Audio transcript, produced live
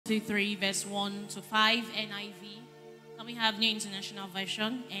Timothy 3, verse 1 to 5, NIV. Can we have New International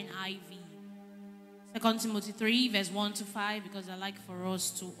Version, NIV? 2 Timothy 3, verse 1 to 5, because I like for us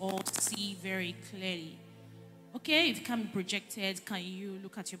to all see very clearly. Okay, if it can be projected, can you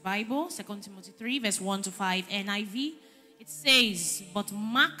look at your Bible? 2 Timothy 3, verse 1 to 5, NIV. It says, but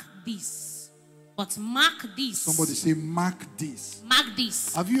mark this. But mark this. Somebody say, mark this. Mark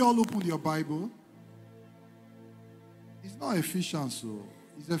this. Have you all opened your Bible? It's not Ephesians, so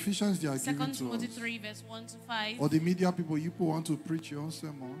it's Ephesians they are giving to us. 2 Timothy 3, verse 1 to 5. Or the media people, you people want to preach your own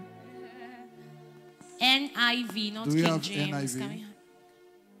sermon. NIV, not Do we King have James. NIV?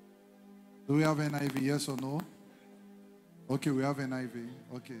 Do we have NIV, yes or no? Okay, we have NIV.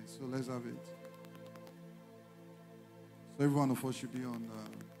 Okay, so let's have it. So every one of us should be on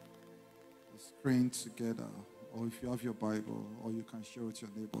the screen together. Or if you have your Bible, or you can share with your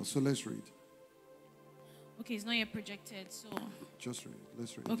neighbor. So let's read. Okay, it's not yet projected, so... Just read.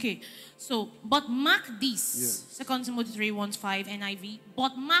 Let's read. Okay, so, but mark this. Yes. 2 Timothy 3, 1 to 5, NIV.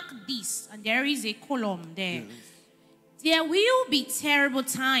 But mark this, and there is a column there. Yes. There will be terrible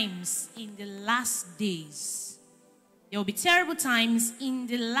times in the last days. There will be terrible times in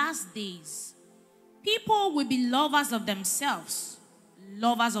the last days. People will be lovers of themselves,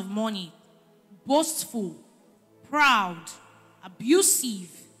 lovers of money, boastful, proud, abusive,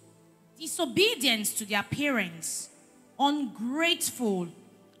 disobedient to their parents, ungrateful,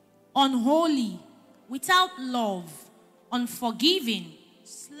 unholy, without love, unforgiving,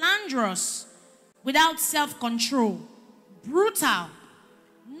 slanderous, without self-control, brutal,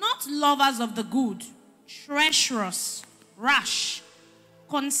 not lovers of the good, treacherous, rash,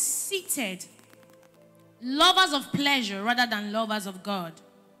 conceited, lovers of pleasure rather than lovers of God,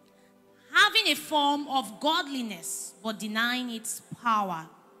 having a form of godliness but denying its power.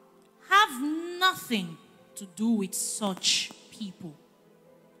 Have nothing to do with such people.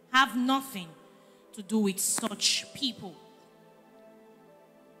 Have nothing to do with such people.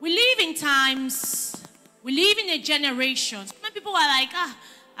 We live in times, we live in a generation. So many people are like,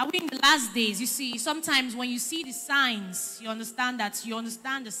 are we in the last days? You see, sometimes when you see the signs, you understand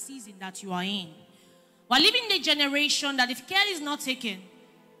the season that you are in. We're living in a generation that if care is not taken,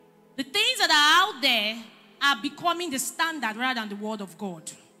 the things that are out there are becoming the standard rather than the word of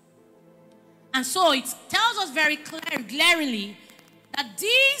God. And so it tells us very glaringly that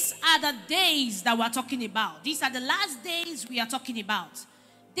these are the days that we're talking about. These are the last days we are talking about.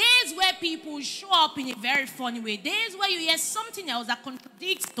 Days where people show up in a very funny way. Days where you hear something else that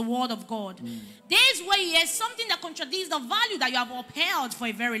contradicts the word of God. Days where you hear something that contradicts the value that you have upheld for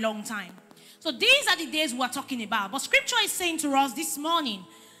a very long time. So these are the days we're talking about. But scripture is saying to us this morning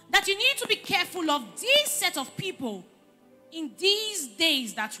that you need to be careful of this set of people in these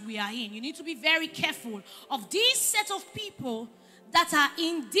days that we are in. You need to be very careful of this set of people that are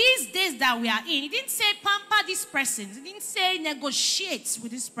in these days that we are in. It didn't say pamper these persons. It didn't say negotiate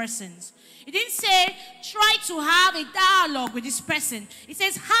with these persons. It didn't say try to have a dialogue with this person. It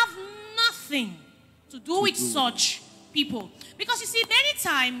says have nothing to do with such people. Because you see, many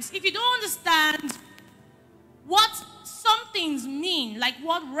times, if you don't understand what some things mean, like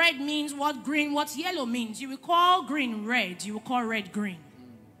what red means, what green, what yellow means, you will call green red, you will call red green.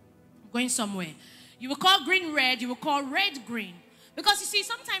 Going somewhere. You will call green red, you will call red green. Because you see,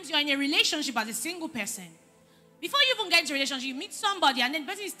 sometimes you're in a relationship as a single person. Before you even get into a relationship, you meet somebody and then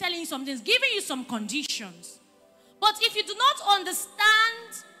the person is telling you something, is giving you some conditions. But if you do not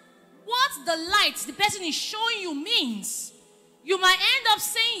understand what the light the person is showing you means, you might end up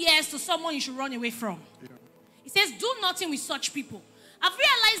saying yes to someone you should run away from. Yeah. It says, do nothing with such people. I've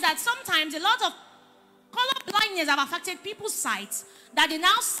realized that sometimes a lot of color blindness have affected people's sight, that they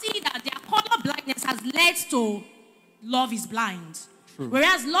now see that their color blindness has led to love is blind. True.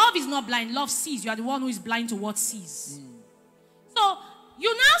 Whereas love is not blind, love sees. You are the one who is blind to what sees. So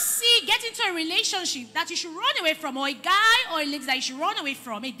you now see, get into a relationship that you should run away from, or a guy or a lady that you should run away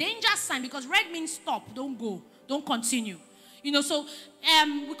from, a danger sign, because red means stop, don't go, don't continue. You know, so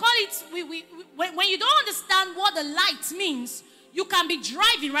we call it, when you don't understand what the light means, you can be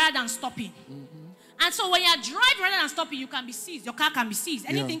driving rather than stopping. And so when you're driving rather than stopping, you can be seized. Your car can be seized.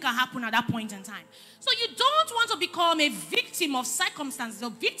 Anything can happen at that point in time. So you don't want to become a victim of circumstances, a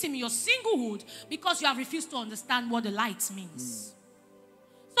victim in your singlehood, because you have refused to understand what the light means.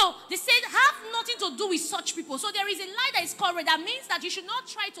 So they said, have nothing to do with such people. So there is a light that is called red. That means that you should not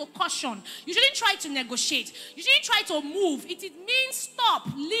try to caution. You shouldn't try to negotiate. You shouldn't try to move. It means stop,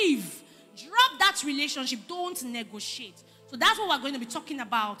 leave, drop that relationship. Don't negotiate. So that's what we're going to be talking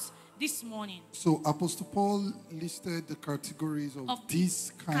about this morning. So Apostle Paul listed the categories of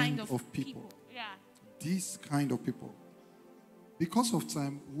this kind of people. Yeah. This kind of people. because of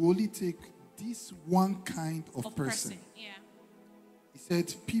time, we only take this one kind of person. Yeah. He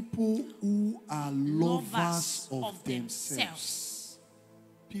said, people who are lovers of themselves.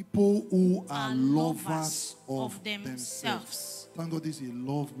 People who are lovers of themselves. Thank God this is a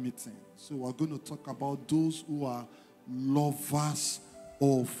love meeting. So we're going to talk about those who are lovers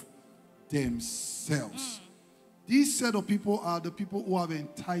of themselves. This set of people are the people who have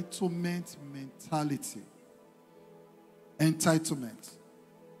entitlement mentality. Entitlement.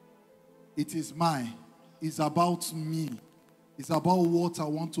 It is mine. It's about me. It's about what I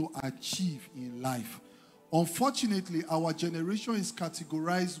want to achieve in life. Unfortunately, our generation is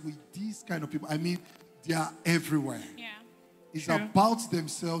categorized with these kind of people. I mean, they are everywhere. Yeah. It's True. about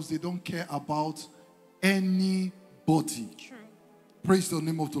themselves. They don't care about anybody. True. Praise the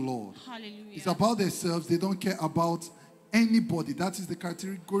name of the Lord. Hallelujah. It's about themselves. They don't care about anybody. That is the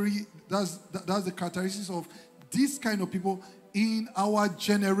category. That's the characteristics of this kind of people in our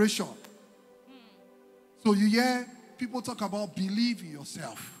generation. So you hear people talk about believe in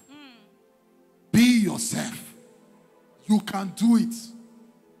yourself. Be yourself. You can do it.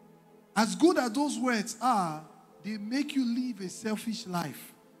 As good as those words are, they make you live a selfish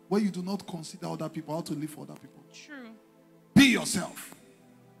life where you do not consider other people, how to live for other people. True. Be yourself.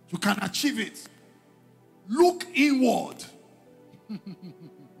 You can achieve it. Look inward.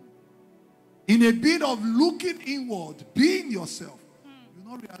 In a bit of looking inward, being yourself, you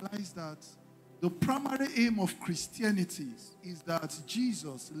not realize that the primary aim of Christianity is that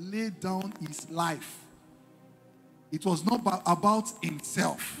Jesus laid down his life. It was not about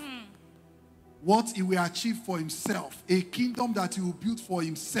himself. What he will achieve for himself. A kingdom that he will build for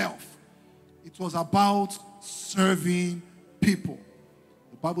himself. It was about serving people.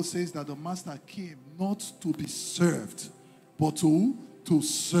 The Bible says that the master came not to be served, but to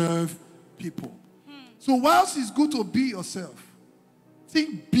serve people. So whilst it's good to be yourself,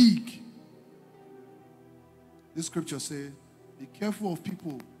 think big. This scripture says, be careful of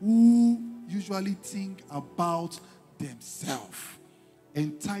people who usually think about themselves.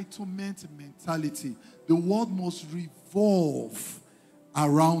 Entitlement mentality. The world must revolve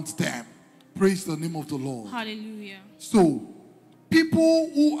around them. Praise the name of the Lord. Hallelujah. So, people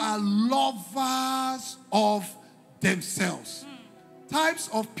who are lovers of themselves. Types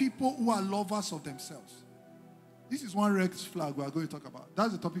of people who are lovers of themselves. This is one red flag we are going to talk about.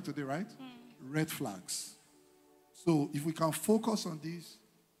 That's the topic today, right? Red flags. So, if we can focus on this,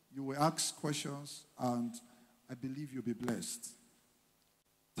 you will ask questions and I believe you'll be blessed.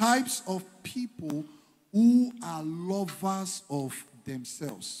 Types of people who are lovers of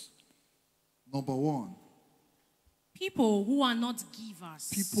themselves. Number one. People who are not givers.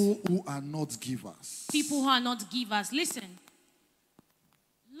 People who are not givers. People who are not givers. Listen.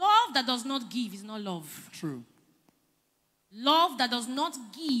 Love that does not give is not love. True. Love that does not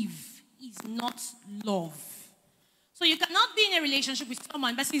give is not love. So you cannot be in a relationship with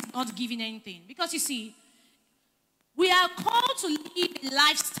someone that is not giving anything. Because you see, we are called to live a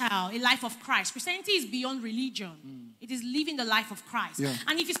lifestyle, a life of Christ. Christianity is beyond religion. It is living the life of Christ. Yeah.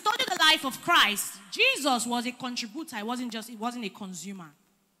 And if you study the life of Christ, Jesus was a contributor. It wasn't a consumer.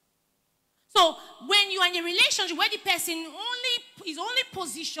 So when you are in a relationship where the person is only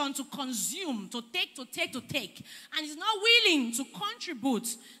positioned to consume, to take, and is not willing to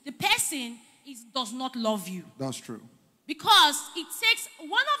contribute, the person does not love you. That's true. Because it takes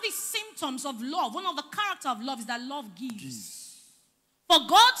one of the symptoms of love, one of the character of love is that love gives. For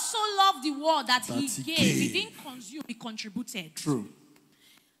God so loved the world that he gave. He didn't consume, he contributed. True.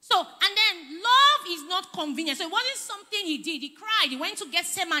 So, and then love is not convenient. So it wasn't something he did. He cried. He went to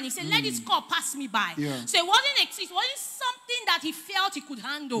Gethsemane. He said, let this cup pass me by. Yeah. So it wasn't something that he felt he could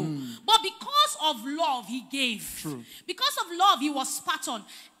handle. But because of love, he gave. True. Because of love, he was spat on.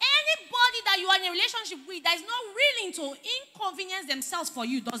 Anybody that you are in a relationship with that is not willing to inconvenience themselves for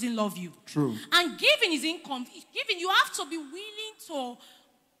you doesn't love you. True. And giving is giving. You have to be willing to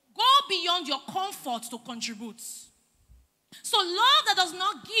go beyond your comfort to contribute. So love that does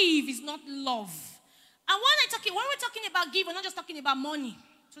not give is not love. And when we're talking about give, we're not just talking about money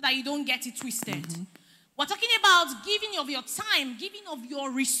so that you don't get it twisted. We're talking about giving of your time, giving of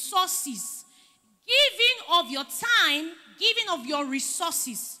your resources. Giving of your time, giving of your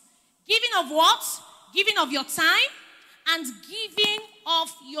resources. Giving of what? Giving of your time and giving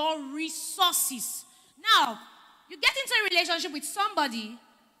of your resources. Now, you get into a relationship with somebody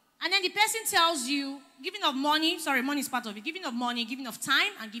and then the person tells you, giving of money, money is part of it, giving of money, giving of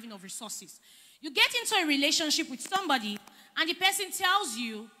time, and giving of resources. You get into a relationship with somebody, and the person tells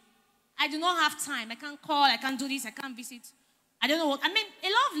you, I do not have time, I can't call, I can't do this, I can't visit. I don't know what, a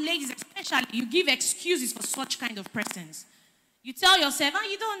lot of ladies especially, you give excuses for such kind of persons. You tell yourself,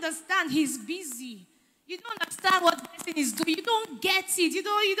 you don't understand, he's busy. You don't understand what the person is doing. You don't get it. You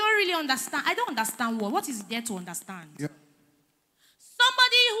don't really understand. I don't understand what. What is there to understand? Yeah.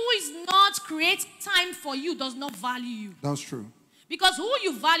 Somebody who is not creating time for you does not value you. That's true. Because who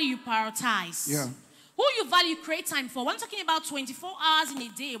you value, you prioritize. Yeah. Who you value, create time for. We're not talking about 24 hours in a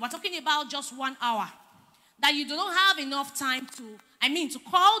day. We're talking about just 1 hour. That you do not have enough time to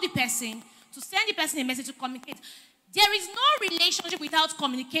call the person, to send the person a message, to communicate. There is no relationship without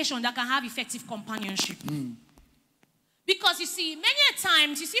communication that can have effective companionship. Because you see, many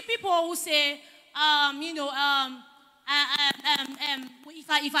times, you see people who say,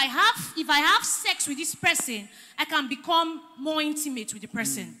 if I have sex with this person, I can become more intimate with the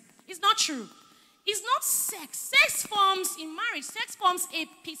person. It's not true. It's not sex. Sex forms in marriage. Sex forms a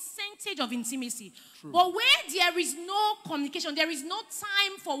percentage of intimacy. True. But where there is no communication, there is no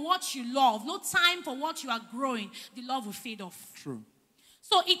time for what you love, no time for what you are growing, the love will fade off. True.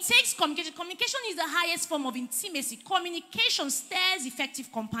 So it takes communication. Communication is the highest form of intimacy. Communication stirs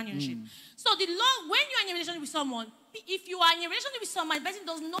effective companionship. So the love, when you are in a relationship with someone, if you are in a relationship with someone, the person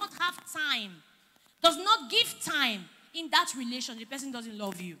does not have time, does not give time in that relationship, the person doesn't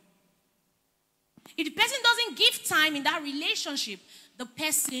love you. If the person doesn't give time in that relationship, the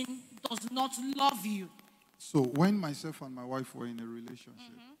person does not love you. So when myself and my wife were in a relationship,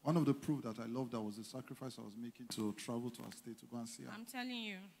 one of the proof that I loved her was the sacrifice I was making to travel to our state to go and see her. I'm telling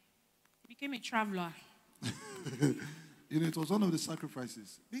you, you became a traveler. It was one of the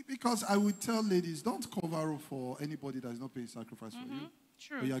sacrifices. Because I would tell ladies, don't cover up for anybody that is not paying sacrifice for you.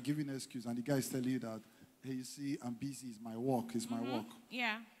 True. But you are giving an excuse, and the guy is telling you that, hey, you see, I'm busy, it's my work, it's my work.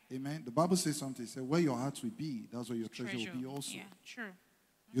 Yeah. Amen. The Bible says something. It says, where your heart will be, that's where your treasure will be also. Yeah, true.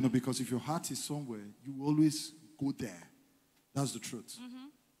 Because if your heart is somewhere, you will always go there. That's the truth.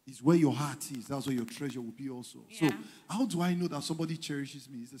 It's where your heart is, that's where your treasure will be also. Yeah. So how do I know that somebody cherishes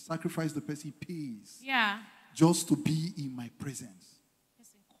me? It's the sacrifice the person pays. Yeah. Just to be in my presence.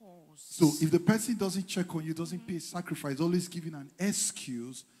 Person calls. So if the person doesn't check on you, doesn't pay sacrifice, always giving an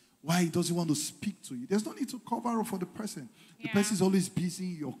excuse why he doesn't want to speak to you, there's no need to cover up for the person. The person is always busy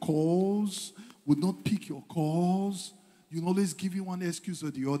in your calls, would not pick your calls. You always give you one excuse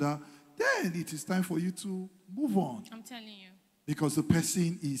or the other. Then it is time for you to move on. I'm telling you. Because the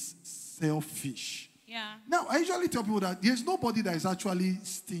person is selfish. Yeah. Now, I usually tell people that there's nobody that is actually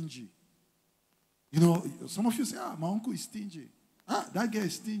stingy. Some of you say, my uncle is stingy. That guy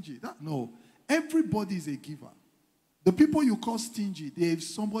is stingy. No. Everybody is a giver. The people you call stingy,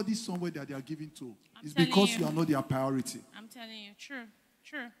 there's somebody somewhere that they are giving to. It's because you are not their priority. I'm telling you. True.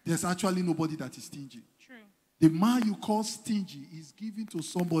 True. There's actually nobody that is stingy. True. The man you call stingy is giving to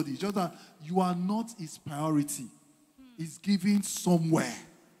somebody. Just that you are not his priority. He's giving somewhere.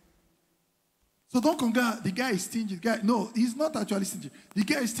 So don't conclude the guy is stingy. No, he's not actually stingy. The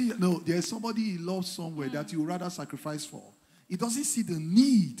guy is stingy. No, there's somebody he loves somewhere that you rather sacrifice for. He doesn't see the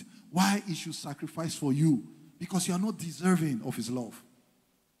need why he should sacrifice for you. Because you are not deserving of his love.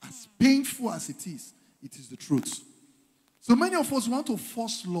 As painful as it is the truth. So many of us want to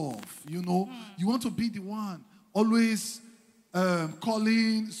force love, You want to be the one always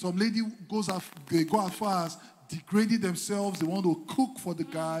calling. Some lady they go as far as degrading themselves. They want to cook for the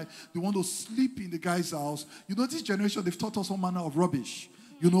guy. They want to sleep in the guy's house. This generation, they've taught us all manner of rubbish.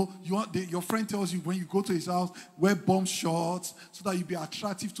 Your friend tells you when you go to his house, wear bomb shorts so that you be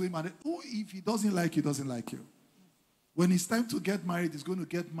attractive to him. And if he doesn't like you, doesn't like you. When it's time to get married, he's going to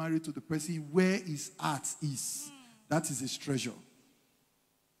get married to the person where his heart is. That is his treasure.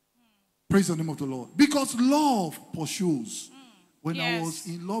 Praise the name of the Lord. Because love pursues. When I was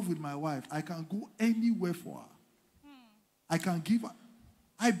in love with my wife, I can go anywhere for her. I can give her.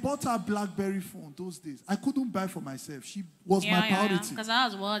 I bought her BlackBerry phone those days. I couldn't buy for myself. She was my priority. Because I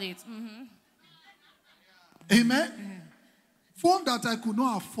was worth it. Amen? Phone that I could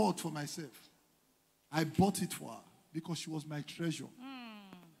not afford for myself. I bought it for her because she was my treasure.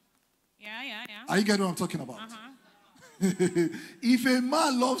 Yeah. Are you getting what I'm talking about? If a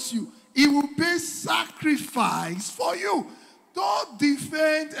man loves you, he will pay sacrifice for you. Don't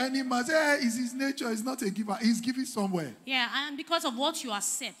defend any man. Say, it's his nature. He's not a giver. He's giving somewhere. Yeah, and because of what you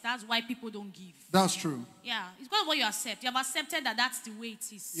accept, that's why people don't give. That's true. Yeah, it's because of what you accept. You have accepted that that's the way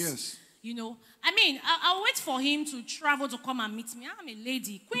it is. Yes. I'll wait for him to travel to come and meet me. I'm a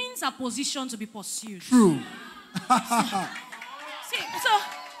lady. Queens are positioned to be pursued. True.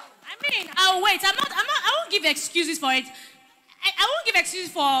 I'll wait. I won't give excuses for it. I won't give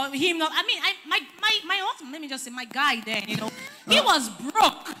excuses for him. My husband, let me just say, my guy there, he was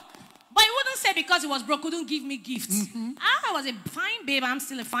broke. But he wouldn't say because he was broke, couldn't give me gifts. I was a fine babe. I'm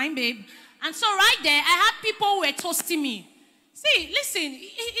still a fine babe. And so right there, I had people who were toasting me. See, listen,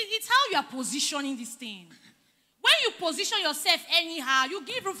 it's how you are positioning this thing. When you position yourself anyhow, you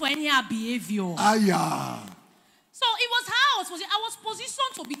give room for anyhow behavior. Aya. So it was how I was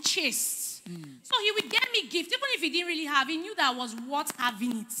positioned to be chaste. So he would get me gift, even if he didn't really have. He knew that I was worth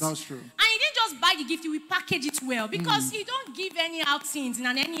having it. That's true. And he didn't just buy the gift; he would package it well because he don't give anyhow things in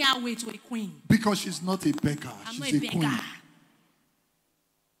an anyhow way to a queen. Because she's not a beggar; I'm she's not a a beggar. queen.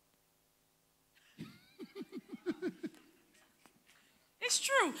 It's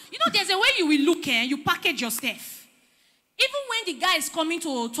true. You know, there's a way you will look and you package yourself. Even when the guy is coming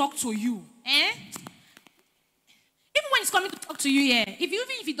to talk to you, even when he's coming to talk to you, even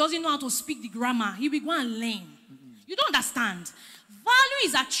if he doesn't know how to speak the grammar, he will go and learn. You don't understand. Value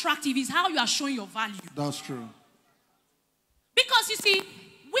is attractive, is how you are showing your value. That's true. Because you see,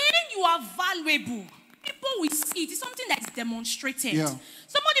 when you are valuable, people will see it. It's something that is demonstrated. Yeah.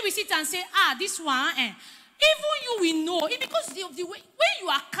 Somebody will sit and say, this one, even you will know. It because of the way when you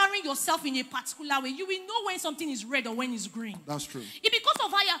are carrying yourself in a particular way, you will know when something is red or when it's green. That's true. It because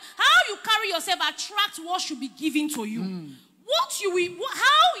of how you carry yourself attracts what should be given to you. What you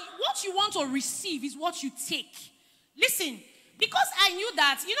want to receive is what you take. Listen, because I knew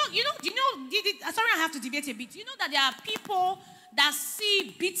that, sorry, I have to debate a bit. You know that there are people that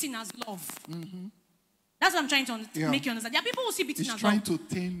see beating as love. That's what I'm trying to make you understand. There are people who see beating as love. He's trying to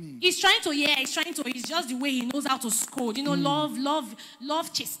tame me. He's just the way he knows how to scold.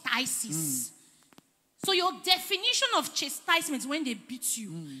 Love chastises. So your definition of chastisement when they beat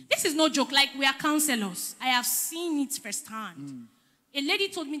you, this is no joke. Like, we are counselors. I have seen it firsthand. A lady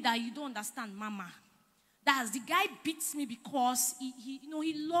told me that you don't understand, Mama. That the guy beats me because he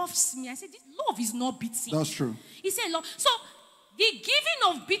loves me. I said, this love is not beating. That's true. He said love. So the giving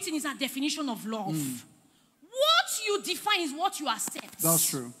of beating is a definition of love. What you define is what you accept. That's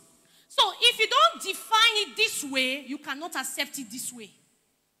true. So if you don't define it this way, you cannot accept it this way.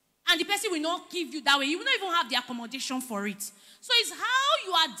 And the person will not give you that way. You will not even have the accommodation for it. So it's how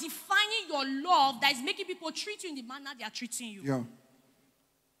you are defining your love that is making people treat you in the manner they are treating you. Yeah.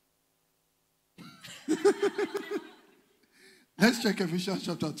 Let's check Ephesians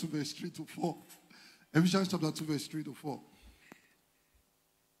chapter 2, verse 3 to 4. Ephesians chapter 2, verse 3 to 4.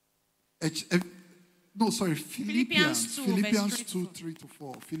 Philippians 2, 3 to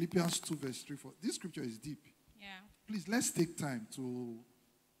 4. Philippians 2, verse 3 to 4. This scripture is deep. Yeah. Please, let's take time to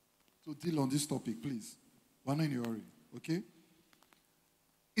deal on this topic, please. We're not in a hurry, okay?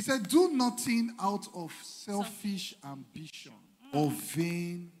 It said, do nothing out of selfish ambition or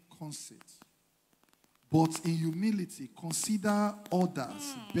vain conceit, but in humility consider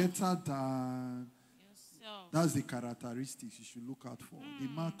others better than yourself. That's the characteristics you should look out for. The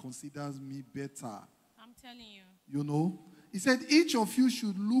man considers me better. I'm telling you. You know? He said, each of you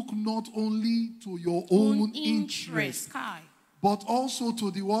should look not only to your own interest, but also to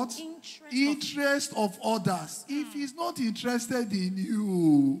the what? Interest of others. If he's not interested in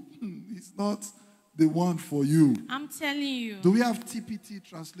you, he's not the one for you. I'm telling you. Do we have TPT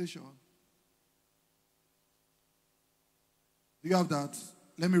translation? Do you have that?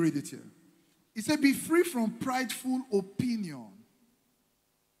 Let me read it here. It said, be free from prideful opinion,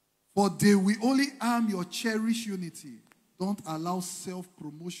 for they will only harm your cherished unity. Don't allow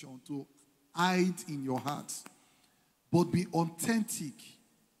self-promotion to hide in your heart, but be authentic.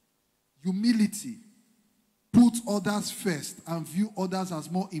 Humility. Put others first and view others as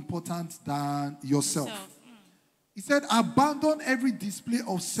more important than yourself. He said, abandon every display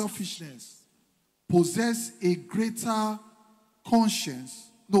of selfishness. Possess a greater conscience.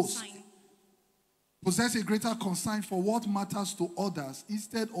 Possess a greater concern for what matters to others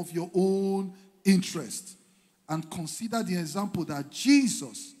instead of your own interest. And consider the example that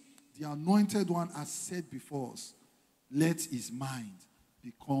Jesus, the anointed one, has set before us. Let his mind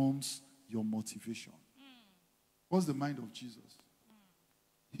becomes your motivation. What's the mind of Jesus?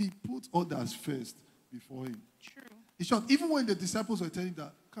 He put others first before him. True. In short, even when the disciples were telling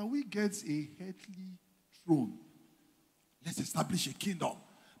that, can we get a earthly throne? Let's establish a kingdom.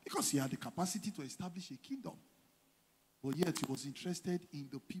 Because he had the capacity to establish a kingdom. But yet he was interested in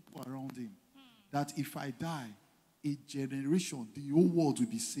the people around him. That if I die, a generation, the whole world will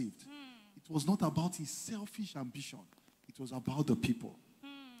be saved. It was not about his selfish ambition. It was about the people.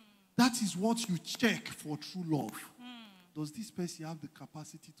 That is what you check for true love. Does this person have the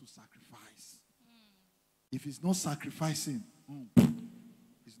capacity to sacrifice? If he's not sacrificing,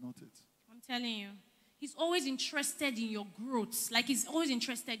 it's not it. I'm telling you. He's always interested in your growth. Like, he's always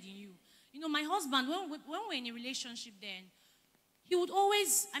interested in you. You know, my husband, when we're in a relationship then, he would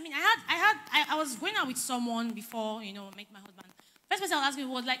always, I was going out with someone before, met my husband. First person I was asking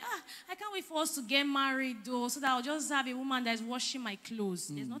was like, I can't wait for us to get married though, so that I'll just have a woman that is washing my clothes.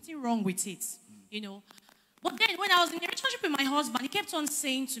 There's nothing wrong with it, you know. But then when I was in a relationship with my husband, he kept on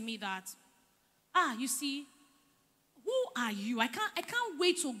saying to me that, you see, who are you? I can't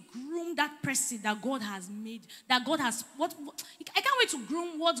wait to groom that person that God has made, that God has, I can't wait to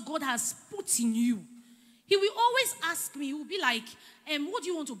groom what God has put in you. He will always ask me, he will be like, what do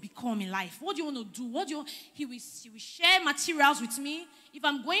you want to become in life? What do you want to do? He will share materials with me. If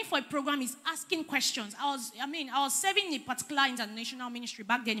I'm going for a program, he's asking questions. I was serving in a particular international ministry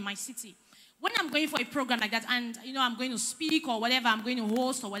back then in my city. When I'm going for a program like that, and I'm going to speak or whatever, I'm going to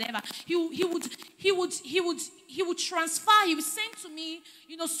host or whatever, he would transfer. He would send to me,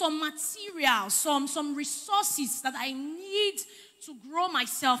 some material, some resources that I need to grow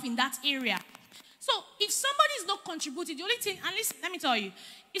myself in that area. So if somebody is not contributing, the only thing, and listen, let me tell you,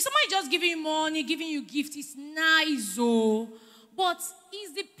 if somebody just giving you money, giving you gift, it's nice, but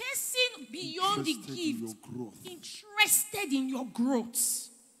is the person beyond the gift interested in your growth?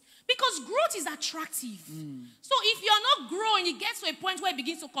 Because growth is attractive. So if you're not growing, it gets to a point where it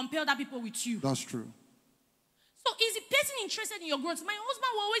begins to compel other people with you. That's true. So is the person interested in your growth? My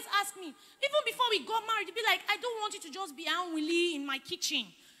husband will always ask me, even before we got married, he'd be like, I don't want you to just be Aunt Willie in my kitchen.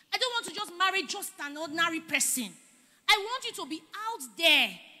 I don't want to just marry just an ordinary person. I want you to be out there.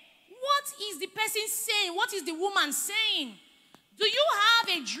 What is the person saying? What is the woman saying? Do you have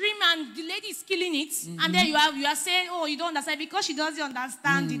a dream and the lady is killing it? And then you are saying, oh, you don't understand because she doesn't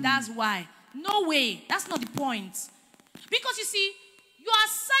understand it. That's why. No way. That's not the point. Because you see, your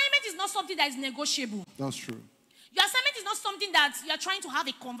assignment is not something that is negotiable. That's true. Your assignment is not something that you are trying to have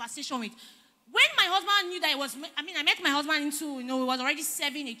a conversation with. When my husband knew that I met my husband into, he was already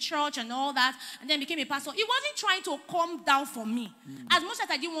serving a church and all that, and then became a pastor. He wasn't trying to come down for me. As much as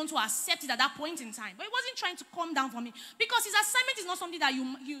I didn't want to accept it at that point in time. But he wasn't trying to come down for me. Because his assignment is not something that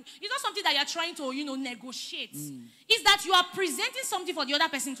it's not something that you're trying to, negotiate. It's that you are presenting something for the other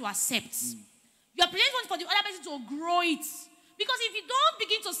person to accept. You are presenting something for the other person to grow it. Because if you don't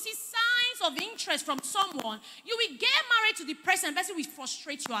begin to see signs of interest from someone, you will get married to the person and the person will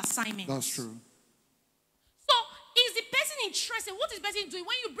frustrate your assignment. That's true. So, is the person interested? What is the person doing?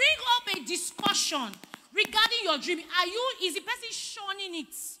 When you bring up a discussion regarding your dream, is the person shunning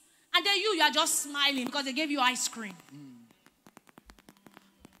it? And then you are just smiling because they gave you ice cream.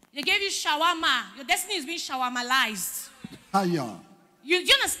 They gave you shawarma. Your destiny is being shawarmalized. Hiya. You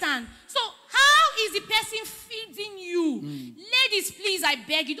understand? So, how is the person feeding you? Ladies, please, I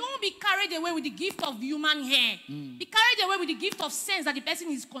beg you, don't be carried away with the gift of human hair. Be carried away with the gift of sense that the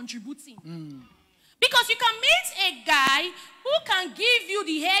person is contributing. Because you can meet a guy who can give you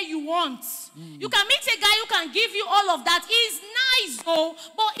the hair you want. You can meet a guy who can give you all of that. It's nice, but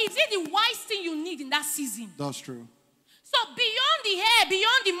is it the wise thing you need in that season? That's true. So beyond the hair,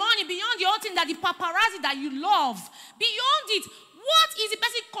 beyond the money, beyond the whole thing that the paparazzi that you love, beyond it, what is the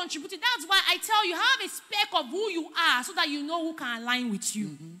person contributing? That's why I tell you, have a speck of who you are so that you know who can align with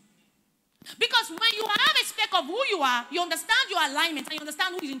you. Because when you have a speck of who you are, you understand your alignment and you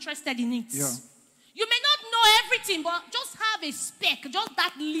understand who is interested in it. Yeah. You may not know everything, but just have a speck, just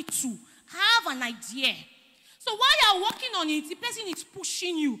that little. Have an idea. So while you're working on it, the person is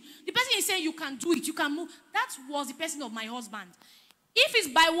pushing you. The person is saying you can do it, you can move. That was the person of my husband. If it's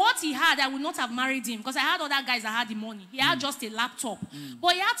by what he had, I would not have married him because I had other guys that had the money. He had just a laptop.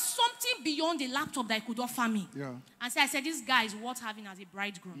 But he had something beyond the laptop that he could offer me. Yeah. And so I said, this guy is worth having as a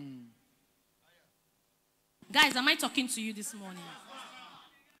bridegroom. Guys, am I talking to you this morning?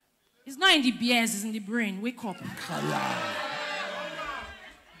 It's not in the BS, it's in the brain. Wake up.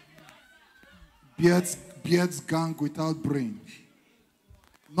 Beards gang without brain.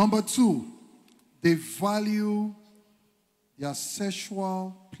 Number 2, they value their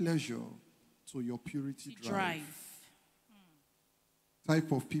sexual pleasure to your purity drive.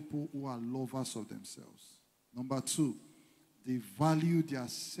 Type of people who are lovers of themselves. Number 2, they value their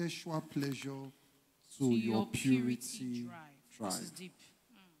sexual pleasure to your purity drive. This is deep.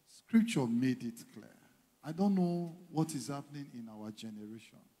 Scripture made it clear. I don't know what is happening in our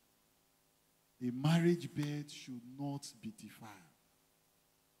generation. A marriage bed should not be defiled.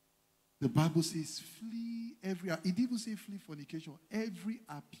 The Bible says, flee every, it didn't even say flee fornication, every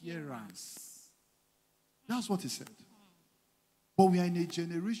appearance. That's what it said. But we are in a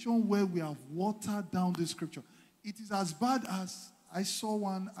generation where we have watered down the scripture. It is as bad as I saw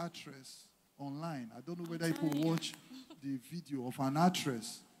one actress online. I don't know whether people watch the video of an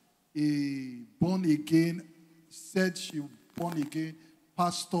actress, a born again, said she born again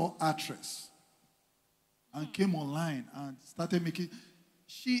pastor actress, and came online and started making.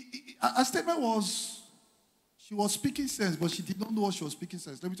 Her statement was, She was speaking sense, but she did not know what she was speaking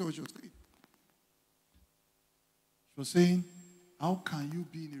sense. Let me tell you what she was saying. She was saying, how can you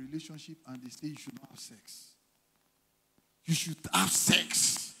be in a relationship and they say you should not have sex? You should have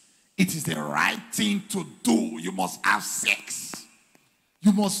sex. It is the right thing to do. You must have sex.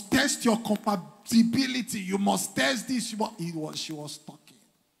 You must test your compatibility. You must test this. She was talking.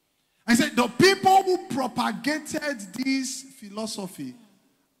 I said, the people who propagated this philosophy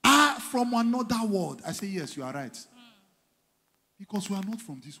are from another world. I say, yes, you are right. Because we are not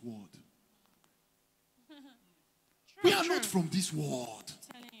from this world. We are not from this world.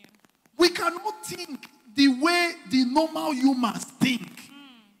 We cannot think the way the normal humans think.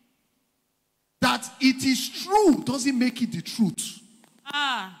 That it is true doesn't make it the truth.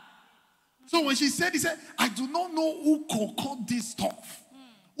 So when she said, he said, I do not know who concocted this stuff.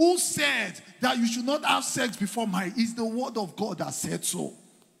 Who said that you should not have sex before marriage? It's the word of God that said so.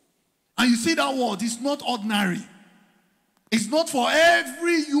 And you see that word, it's not ordinary. It's not for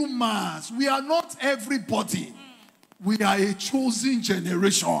every human. We are not everybody. We are a chosen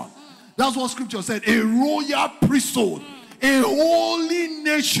generation. That's what scripture said. A royal priesthood. A holy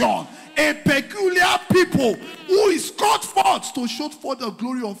nation. A peculiar people who is called forth to show forth the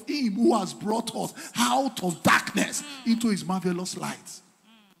glory of him who has brought us out of darkness into his marvelous light.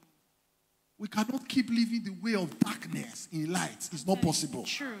 We cannot keep living the way of darkness in light. It's not possible.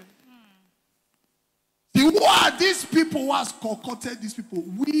 True. See, who are these people who has concocted these people?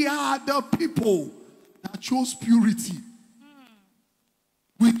 We are the people that chose purity.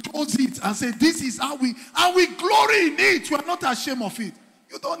 We chose it and said, this is how we glory in it. We are not ashamed of it.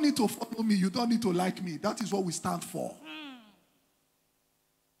 You don't need to follow me. You don't need to like me. That is what we stand for.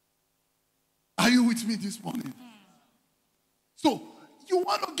 Are you with me this morning? So, you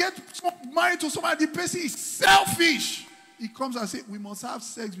want to get married to somebody, the person is selfish. He comes and says, we must have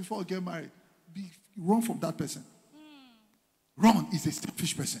sex before we get married. Run from that person. Run is a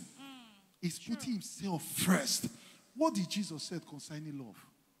selfish person. He's putting himself first. What did Jesus say concerning love?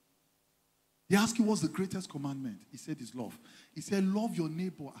 They asked him, what's the greatest commandment? He said, it's love. He said, love your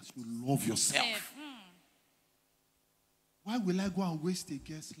neighbor as you love yourself. Why will I go and waste a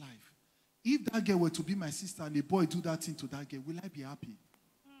girl's life? If that girl were to be my sister and a boy do that thing to that girl, will I be happy?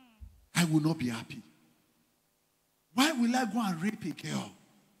 I will not be happy. Why will I go and rape a girl?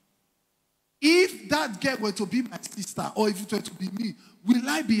 If that girl were to be my sister, or if it were to be me, will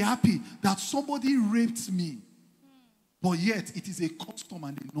I be happy that somebody raped me? But yet, it is a custom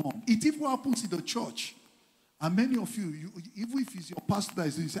and a norm. It even happens in the church. And many of you, even if it's your pastor that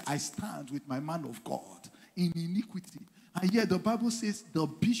is doing, you say, I stand with my man of God in iniquity. And yet the Bible says the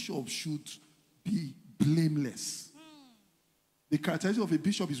bishop should be blameless. The characteristic of a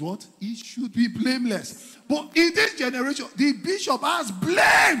bishop is what? He should be blameless. But in this generation, the bishop has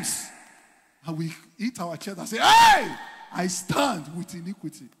blames. And we hit our chest and say, hey, I stand with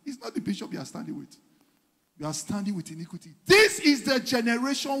iniquity. It's not the bishop you are standing with. You are standing with iniquity. This is the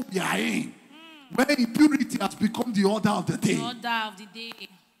generation we are in. Where impurity has become the order of the day. The order of the day.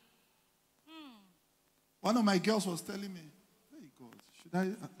 One of my girls was telling me, hey God, should I?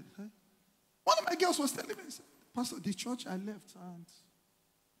 One of my girls was telling me, said, Pastor, the church I left, and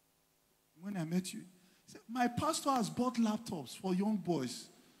when I met you, said, my pastor has bought laptops for young boys.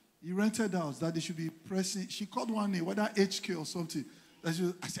 He rented house that they should be pressing. She called one name, whether HK or something. I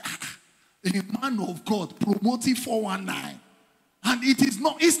said, a man of God promoting 419. And it's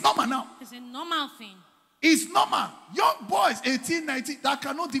normal now. It's a normal thing. It's normal. Young boys, 18, 19, that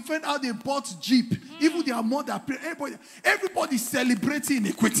cannot defend how they bought Jeep. Even their mother, everybody celebrating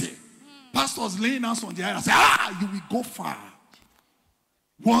iniquity. Pastors laying hands on their head and say, you will go far.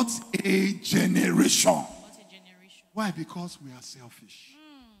 What a generation. What a generation. Why? Because we are selfish.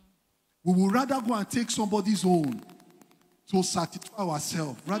 We would rather go and take somebody's own to satisfy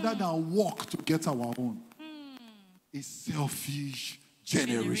ourselves rather than work to get our own. A selfish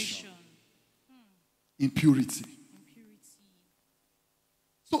generation. Impurity.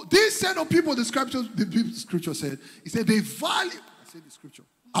 So this set of people, the scripture said, it said they value, I said the scripture.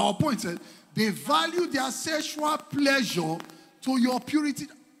 Our point said, they value their sexual pleasure to your purity.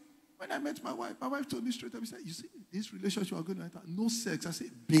 When I met my wife told me straight up, she said, you see, this relationship we're going to enter, no sex. I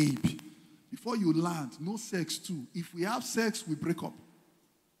said, babe, before you land, no sex too. If we have sex, we break up.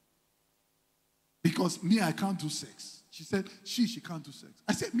 Because me, I can't do sex. She said, she can't do sex.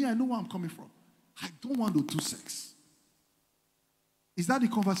 I said, me, I know where I'm coming from. I don't want to do sex. Is that the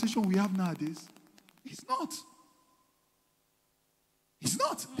conversation we have nowadays? It's not. It's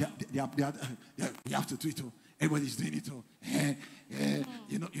not. We have to do it. Everybody's doing it.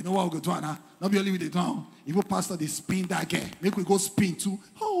 You know what we're going to do now? Not be only with the down. Even pastor, they spin that guy. Make we go spin too.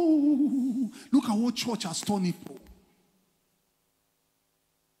 Oh, Oh, look at what church has turned into.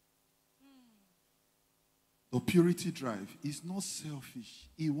 The purity drive is not selfish.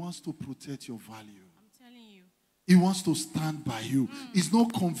 He wants to protect your value. I'm telling you. He wants to stand by you. He's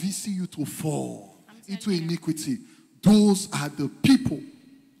not convincing you to fall into iniquity. Those are the people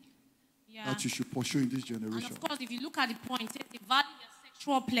that you should pursue in this generation. And of course, if you look at the point, it says they value their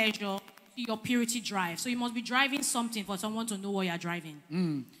sexual pleasure to your purity drive. So you must be driving something for someone to know what you're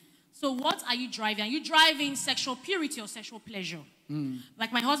driving. So what are you driving? Are you driving sexual purity or sexual pleasure?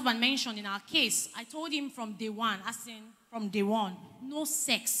 Like my husband mentioned in our case, I told him from day one, no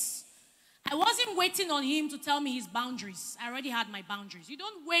sex. I wasn't waiting on him to tell me his boundaries. I already had my boundaries. You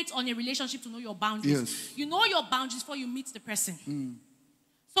don't wait on a relationship to know your boundaries. Yes. You know your boundaries before you meet the person.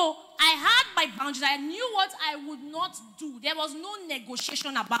 So I had my boundaries. I knew what I would not do. There was no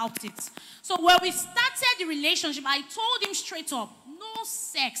negotiation about it. So when we started the relationship, I told him straight up, no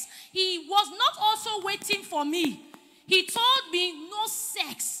sex. He was not also waiting for me. He told me no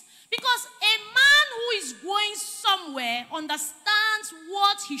sex. Because a man who is going somewhere understands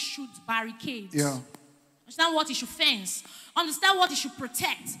what he should barricade. Understand what he should fence. Understand what he should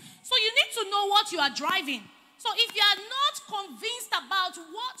protect. So you need to know what you are driving. So if you are not convinced about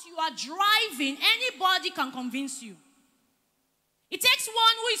what you are driving, anybody can convince you. It takes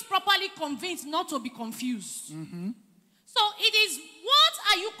one who is properly convinced not to be confused. So it is, what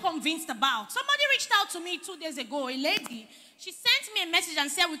are you convinced about? Somebody reached out to me 2 days ago, a lady. She sent me a message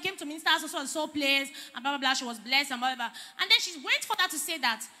and said, we came to minister so and so place, and blah, blah, blah. She was blessed, and blah, blah, blah. And then she went further to say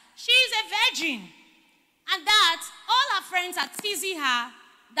that she is a virgin, and that all her friends are teasing her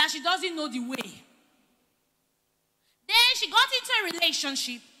that she doesn't know the way. Then she got into a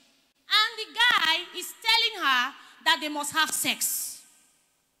relationship, and the guy is telling her that they must have sex.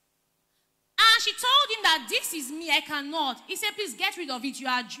 And she told him that this is me, I cannot. He said, please get rid of it. You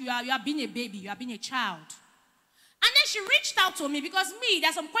are being a baby, you are being a child. And then she reached out to me because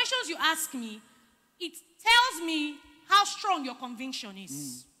there's some questions you ask me. It tells me how strong your conviction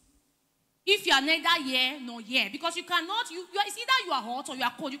is. If you are neither yeah nor yeah, because you cannot, it's either you are hot or you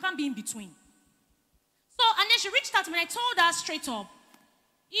are cold. You can't be in between. So, and then she reached out to me and I told her straight up,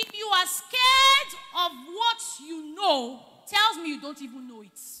 if you are scared of what you know, tells me you don't even know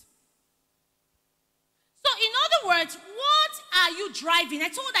it. So, in other words, what are you driving? I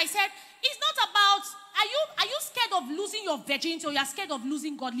said, it's not about, are you scared of losing your virginity or you are scared of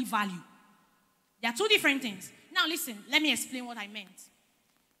losing godly value? There are two different things. Now listen, let me explain what I meant.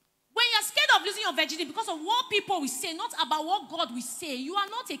 When you're scared of losing your virginity because of what people will say, not about what God will say, you are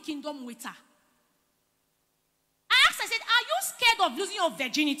not a kingdom waiter. I said, are you scared of losing your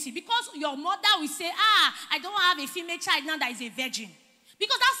virginity because your mother will say, I don't have a female child now that is a virgin?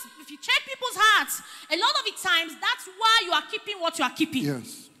 Because if you check people's hearts, a lot of the times, that's why you are keeping what you are keeping.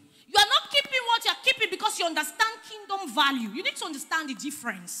 Yes. You are not keeping what you are keeping because you understand kingdom value. You need to understand the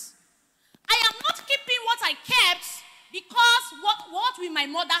difference. I am not keeping what I kept because what will my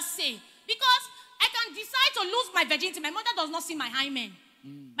mother say? Because I can decide to lose my virginity. My mother does not see my hymen.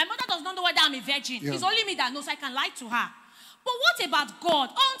 My mother does not know whether I'm a virgin. Yeah. It's only me that knows. I can lie to her. But what about God?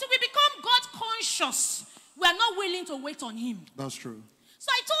 Until we become God conscious, we are not willing to wait on him. That's true. So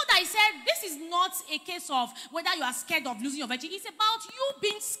I said, this is not a case of whether you are scared of losing your virginity. It's about you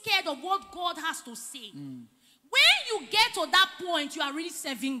being scared of what God has to say. When you get to that point, you are really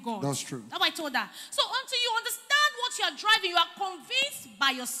serving God. That's true. That's what I told her. So until you understand what you are driving, you are convinced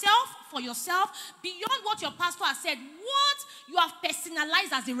by yourself, for yourself, beyond what your pastor has said, what you have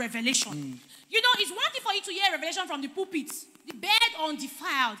personalized as a revelation. You know, it's one thing for you to hear a revelation from the pulpit, the bed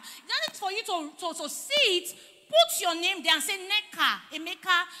undefiled. It's another for you to see it, put your name there and say,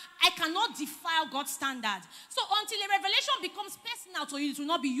 Emeka, I cannot defile God's standard. So until a revelation becomes personal to you, it will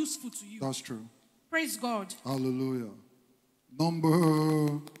not be useful to you. That's true. Praise God. Hallelujah.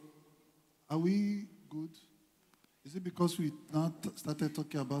 Are we good? Is it because we now started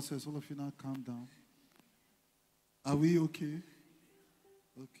talking about sex? All of you now calm down. Are we okay?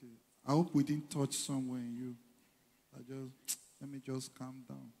 Okay. I hope we didn't touch somewhere in you. Let me just calm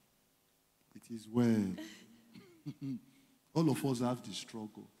down. It is well. All of us have the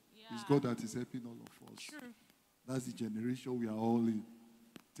struggle. Yeah. It's God that is helping all of us. True. That's the generation we are all in.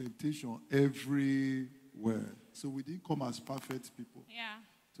 Temptation everywhere. So we didn't come as perfect people. Yeah.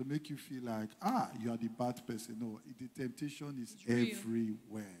 To make you feel like, you are the bad person. No, the temptation is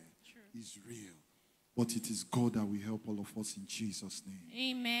everywhere. True. It's real. But it is God that will help all of us in Jesus'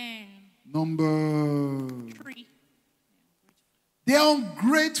 name. Amen. Number 3. They are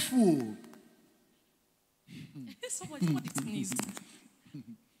ungrateful. Somebody sneezed.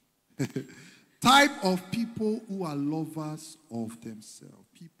 Type of people who are lovers of themselves,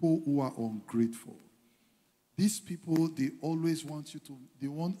 people who are ungrateful. These people, they always want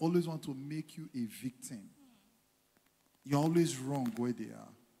always want to make you a victim. You're always wrong where they are.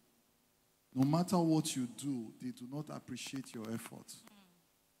 No matter what you do, they do not appreciate your efforts.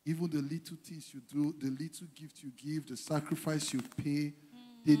 Even the little things you do, the little gift you give, the sacrifice you pay,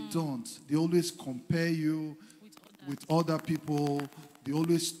 they don't. They always compare you with other people. They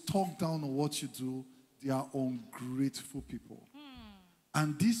always talk down on what you do. They are ungrateful people.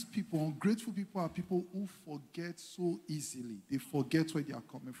 And these people, ungrateful people, are people who forget so easily. They forget where they are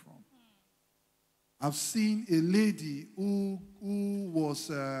coming from. I've seen a lady who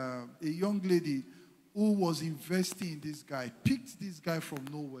was a young lady who was investing in this guy, picked this guy from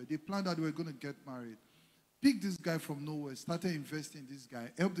nowhere. They planned that they were going to get married. Picked this guy from nowhere, started investing in this guy,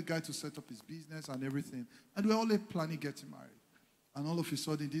 helped the guy to set up his business and everything. And we were all planning getting married. And all of a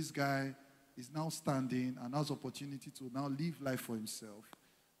sudden, this guy is now standing and has opportunity to now live life for himself.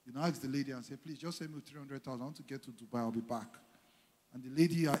 You know, ask the lady and say, please, just send me 300,000. I want to get to Dubai. I'll be back. And the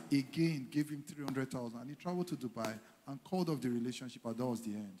lady again gave him 300,000. And he traveled to Dubai and called off the relationship, and that was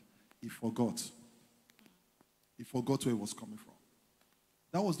the end. He forgot. He forgot where he was coming from.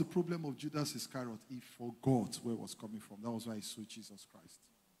 That was the problem of Judas Iscariot. He forgot where he was coming from. That was why he saw Jesus Christ.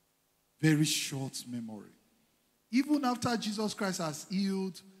 Very short memory. Even after Jesus Christ has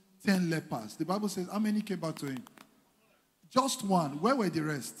healed 10 lepers, the Bible says, how many came back to him? Just one. Where were the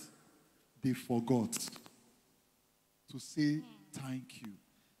rest? They forgot to say thank you.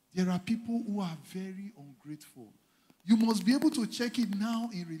 There are people who are very ungrateful. You must be able to check it now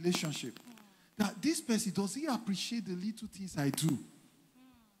in relationship. That this person, does he appreciate the little things I do?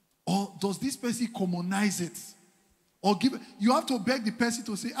 Or does this person commonize it? Or give it? You have to beg the person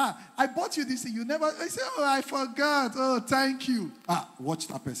to say, I bought you this thing. You never, I say, oh, I forgot. Oh, thank you. Watch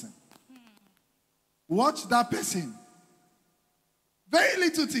that person. Watch that person. Very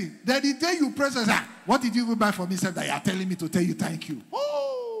little thing. Then the day you press, what did you even buy for me? Said that you are telling me to tell you thank you.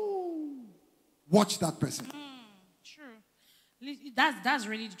 Oh, watch that person. True. That's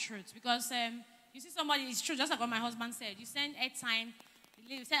really the truth. Because you see somebody, it's true, just like what my husband said. You send airtime,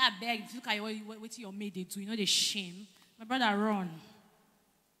 the lady said, I beg, look at what your maid they do. You know they shame. My brother, run.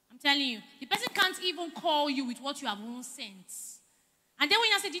 I'm telling you, the person can't even call you with what you have once sent. And then when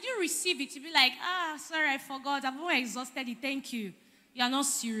you say, did you receive it? You'll be like, sorry, I forgot. I'm more exhausted. Thank you. You are not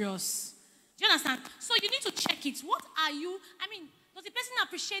serious. Do you understand? So you need to check it. What are you? Does the person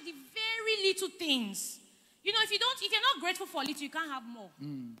appreciate the very little things? You know, if you're not grateful for little, you can't have more.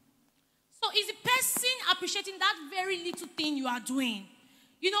 So is the person appreciating that very little thing you are doing?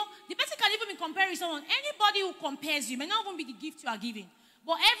 You know, the person can even be comparing someone. Anybody who compares you may not even be the gift you are giving.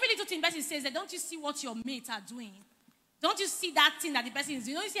 But every little thing the person says that, don't you see what your mates are doing? Don't you see that thing that the person is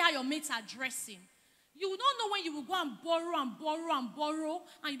doing? Don't you see how your mates are dressing? You don't know when you will go and borrow,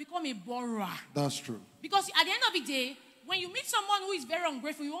 and you become a borrower. That's true. Because at the end of the day, when you meet someone who is very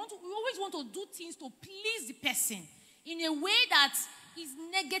ungrateful, you always want to do things to please the person in a way that is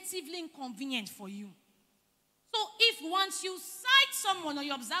negatively inconvenient for you. So if once you sight someone or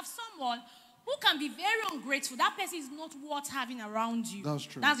you observe someone who can be very ungrateful, that person is not worth having around you. That's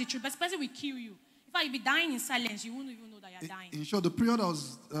true. That's the truth. But the person will kill you. In fact, you'll be dying in silence. You won't even know that you're dying. In short, the period I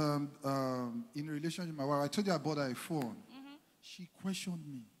was in a relationship with my wife, I told you I bought her a phone. She questioned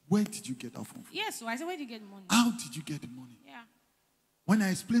me. Where did you get that phone from? Yes, so I said, where did you get the money? How did you get the money? Yeah. When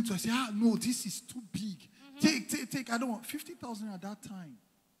I explained to her, I said, no, this is too big. Take. I don't want 50,000 at that time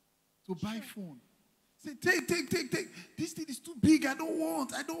to buy a phone. Say, take. This thing is too big. I don't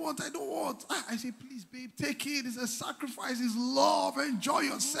want. I say, please, babe, take it. It's a sacrifice. It's love. Enjoy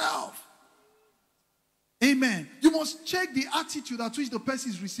yourself. Amen. You must check the attitude at which the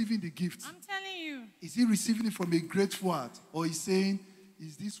person is receiving the gift. I'm telling you. Is he receiving it from a grateful heart? Or is saying,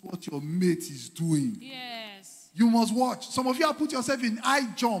 is this what your mate is doing? Yes. You must watch. Some of you have put yourself in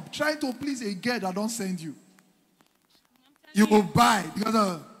high jump, trying to please a girl that don't send you. You will buy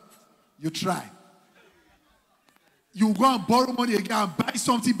because you try. You go and borrow money again and buy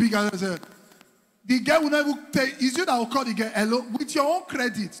something bigger. The girl will not even tell you. It's you that will call the girl, hello, with your own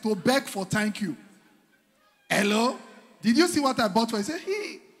credit to beg for thank you. Hello? Did you see what I bought for you? Say,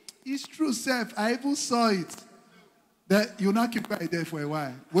 hey, it's true, Seth. I even saw it. That you now keep right there for a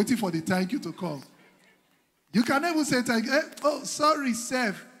while, waiting for the thank you to come. You can never say thank you. Oh, sorry,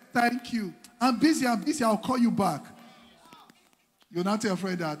 Seth. Thank you. I'm busy. I'll call you back. You're not your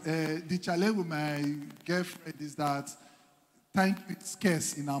friend that the challenge with my girlfriend is that thank you is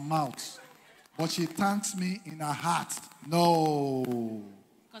scarce in her mouth, but she thanks me in her heart. No.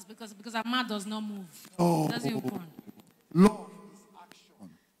 Because our mouth does not move. Oh. It doesn't open. Love is action.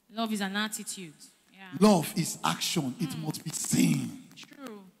 Love is an attitude. Yeah. Love is action. It must be seen.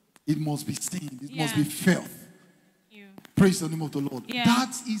 True. It must be seen. It must Yeah. be felt. You. Praise the name of the Lord. Yeah.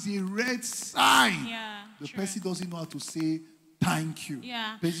 That is a red sign. Yeah. The True. person doesn't know how to say thank you.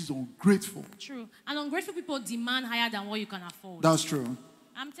 Yeah. The person is ungrateful. True. And ungrateful people demand higher than what you can afford. That's true.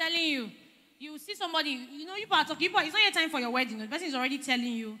 I'm telling you. You see somebody, you know, you are talking, it's not your time for your wedding. The person is already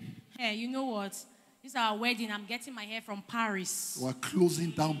telling you, hey, you know what? This is our wedding. I'm getting my hair from Paris. We're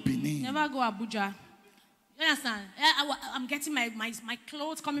closing down Benin. Never go Abuja. You understand? I'm getting my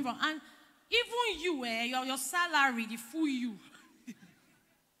clothes coming from. And even you, your salary, the fool you.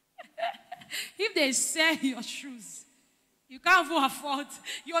 If they sell your shoes, you can't even afford.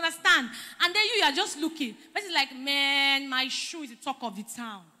 You understand? And then you are just looking. But it's like, man, my shoe is the talk of the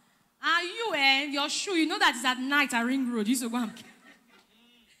town. And you, your shoe, you know that it's at night at Ring Road. You used to go and get.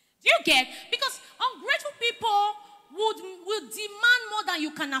 Do you get? Because ungrateful people would demand more than you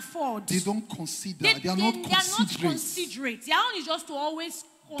can afford. They don't consider. They are not considerate. Their own is just to always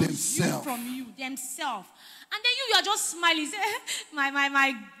consume from you, themselves. And then you are just smiling. Say,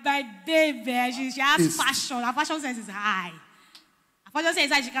 my baby, she has fashion. Her fashion sense is high. Her fashion sense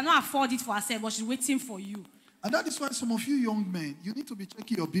is high. She cannot afford it for herself, but she's waiting for you. And that is why some of you young men, you need to be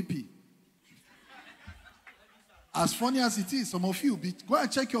checking your BP. As funny as it is, some of you, go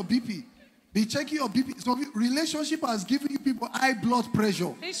and check your BP. Be checking your BP. Some of you, relationship has given you people high blood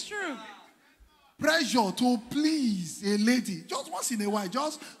pressure. It's true. Pressure to please a lady. Just once in a while,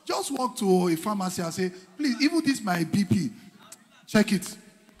 just walk to a pharmacy and say, please, even this my BP. Check it.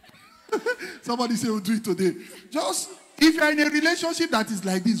 Somebody say, we'll do it today. Just, if you're in a relationship that is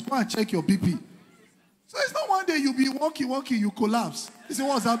like this, go and check your BP. So it's not one day you'll be walking, you collapse. You say,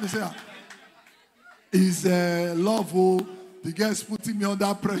 what's happening? Say, is love, the guy's putting me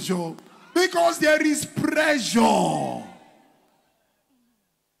under pressure. Because there is pressure.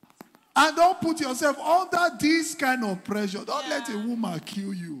 And don't put yourself under this kind of pressure. Don't let a woman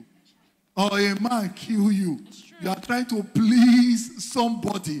kill you. Or a man kill you. You are trying to please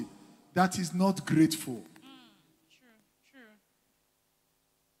somebody that is not grateful. True.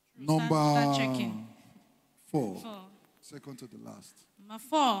 Number start checking. 4. Second to the last. Number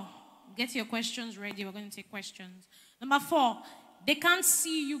 4. Get your questions ready. We're going to take questions. Number 4. They can't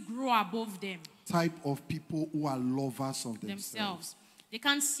see you grow above them. Type of people who are lovers of themselves. They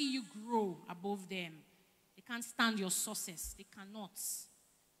can't see you grow above them. They can't stand your success. They cannot.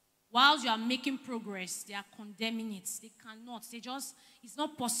 Whilst you are making progress, they are condemning it. They cannot. It's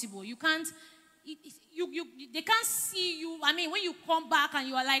not possible. You can't, they can't see you. I mean, when you come back and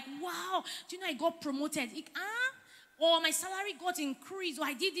you are like, wow, do you know I got promoted? Or my salary got increased, or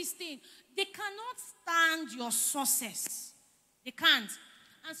I did this thing. They cannot stand your success. They can't.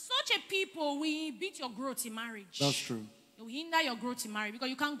 And such a people will inhibit your growth in marriage. That's true. They will hinder your growth in marriage because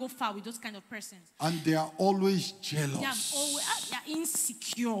you can't go far with those kind of persons. And they are always jealous. They are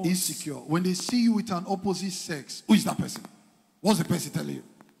insecure. Insecure. When they see you with an opposite sex, who is that person? What's the person telling you?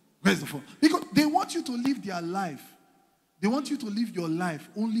 Where's the phone? Because they want you to live their life. They want you to live your life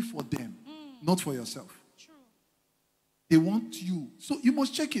only for them, not for yourself. True. They want you. So you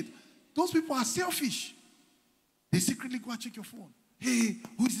must check it. Those people are selfish. They secretly go and check your phone. Hey,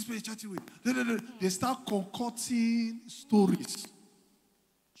 who is this person chatting with? They start concocting stories.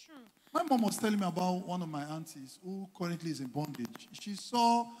 True. My mom was telling me about one of my aunties who currently is in bondage. She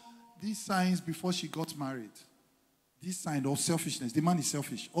saw these signs before she got married. This sign of selfishness. The man is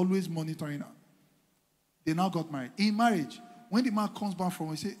selfish, always monitoring her. They now got married. In marriage, when the man comes back from,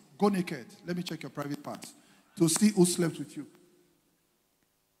 he say, go naked. Let me check your private parts to see who slept with you.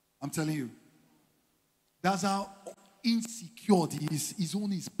 I'm telling you. That's how insecure he is. His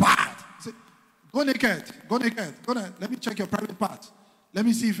own is bad. Say, go naked. Go naked. Go naked. Let me check your private parts. Let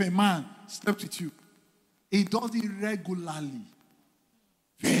me see if a man slept with you. He does it regularly.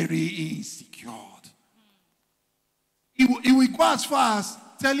 Very insecure. He will go as far as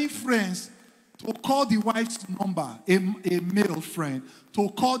telling friends to call the wife's number, a male friend, to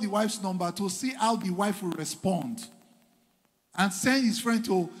call the wife's number to see how the wife will respond. And send his friend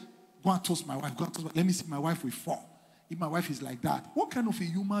to go and toast my wife. Go and toast my, let me see if my wife will fall. If my wife is like that, what kind of a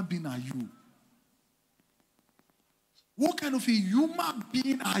human being are you? What kind of a human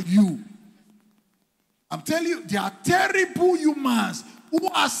being are you? I'm telling you, they are terrible humans who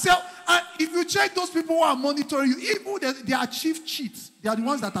are and if you check those people who are monitoring you, even they are chief cheats. They are the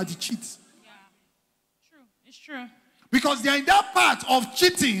ones that are the cheats. Yeah. True. It's true. Because they are in that part of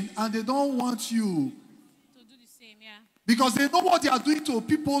cheating and they don't want you to do the same, yeah. Because they know what they are doing to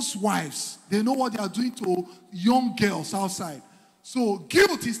people's wives. They know what they are doing to young girls outside. So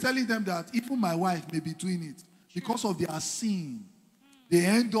guilt is telling them that even my wife may be doing it because of their sin. they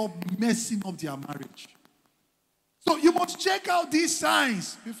end up messing up their marriage. So you must check out these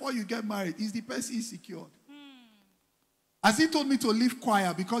signs before you get married. Is the person insecure? As he told me to leave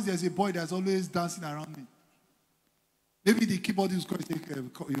choir because there's a boy that's always dancing around me. Maybe the keyboardist is going to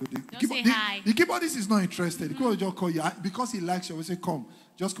call you. The keyboardist is not interested. The keyboardist just call you. Because he likes you, I will say, come.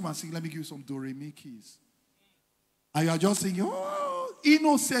 Just come and sing. Let me give you some do-re-mi keys. And you are just singing, oh,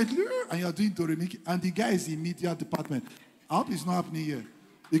 innocently. And you are doing do-re-mi keys. And the guy is in media department. I hope it's not happening here.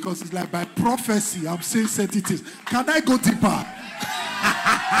 Because it's like by prophecy, I'm saying certain things. Can I go deeper?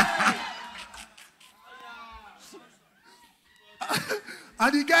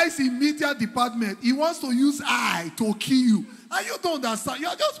 And the guy is in media department. He wants to use I to kill you. And you don't understand.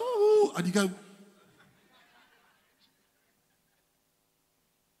 You're just, ooh. And the guy.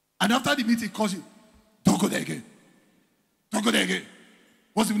 And after the meeting, he calls you. Don't go there again. Don't go there again.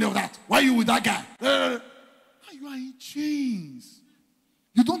 What's the meaning of that? Why are you with that guy? And you are in chains.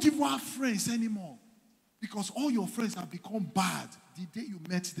 You don't even have friends anymore. Because all your friends have become bad the day you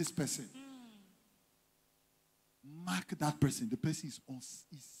met this person. Mark that person. The person is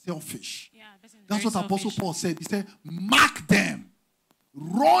selfish. Yeah, that's what Apostle Paul said. He said, mark them.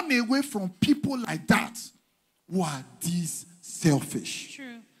 Run away from people like that who are these selfish.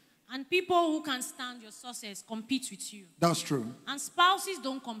 True. And people who can stand your success compete with you. That's true. And spouses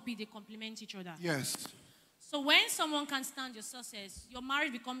don't compete, they complement each other. Yes. So when someone can stand your success, your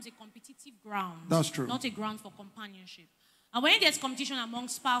marriage becomes a competitive ground. That's true. Not a ground for companionship. And when there's competition among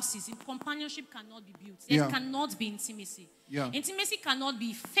spouses, companionship cannot be built. There cannot be intimacy. Yeah. Intimacy cannot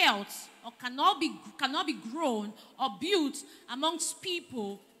be felt or cannot be grown or built amongst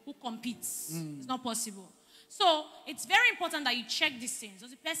people who compete. It's not possible. So it's very important that you check these things.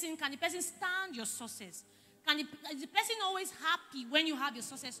 Can the person stand your success? Is the person always happy when you have your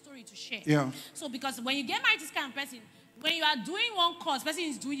success story to share? Yeah. So because when you get married to this kind of person, when you are doing one course, the person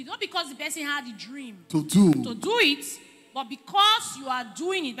is doing it not because the person had a dream to do it, but because you are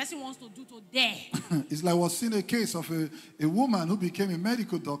doing it, the person wants to do to dare. It's like what's in a case of a woman who became a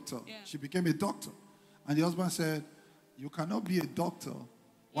medical doctor. Yeah. She became a doctor. And the husband said, you cannot be a doctor.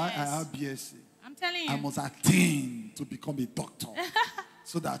 Why I have BSc? I'm telling you. I must attain to become a doctor.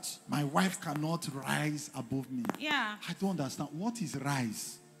 So that my wife cannot rise above me. Yeah. I don't understand. What is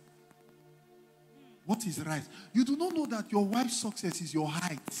rise? What is rise? You do not know that your wife's success is your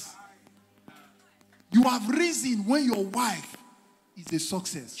height. You have risen when your wife is a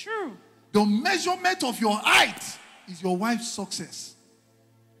success. True. The measurement of your height is your wife's success.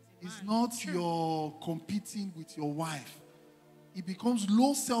 It's not your competing with your wife. It becomes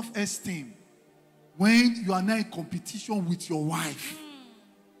low self-esteem when you are now in competition with your wife.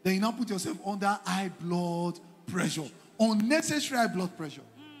 Then you now put yourself under high blood pressure. Unnecessary high blood pressure.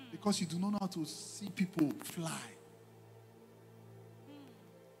 Because you do not know how to see people fly.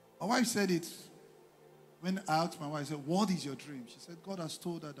 My wife said it. When I asked my wife, I said, what is your dream? She said, God has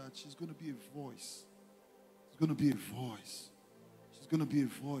told her that she's going to be a voice. She's going to be a voice. She's going to be a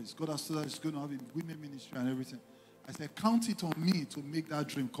voice. God has told her she's going to have a women ministry and everything. I said, count it on me to make that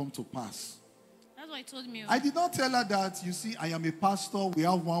dream come to pass. That's what I told me. I did not tell her that, you see, I am a pastor. We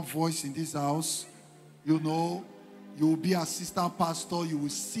have one voice in this house. You know, you will be assistant pastor. You will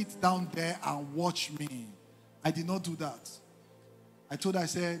sit down there and watch me. I did not do that. I told her, I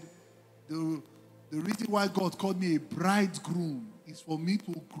said, the reason why God called me a bridegroom is for me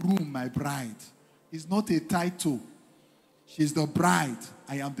to groom my bride. It's not a title. She's the bride.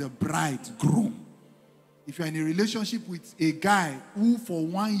 I am the bridegroom. If you're in a relationship with a guy who for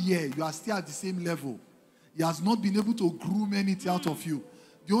 1 year you are still at the same level, he has not been able to groom anything out of you.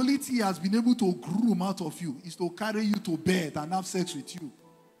 The only thing he has been able to groom out of you is to carry you to bed and have sex with you.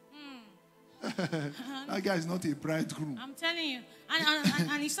 That guy is not a bridegroom. I'm telling you.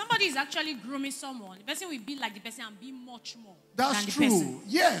 And if somebody is actually grooming someone, the person will be like the person and be much more. That's than true. The person.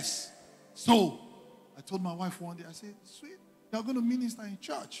 Yes. So, I told my wife one day, I said, sweet, you're going to minister in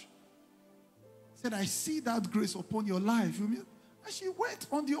church. I said, I see that grace upon your life. And she went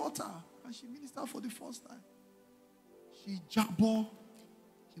on the altar and she ministered for the first time. She jabber.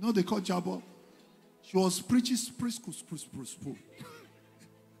 You know they call jabber? She was preaching preschool.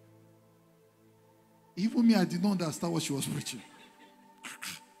 Even me, I did not understand what she was preaching.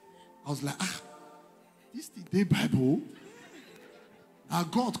 I was like, this is the day Bible. Now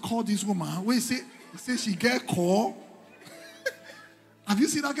God called this woman. Wait, he said she get called. Have you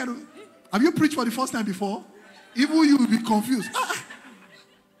seen that kind of... Have you preached for the first time before? Even you will be confused.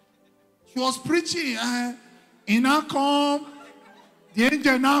 She was preaching. He now come. The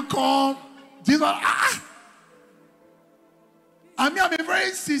angel now come. Jesus. I mean, I'm a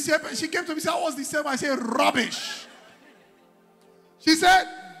very sincere person. She came to me and said, how was the sermon? I said, rubbish. She said,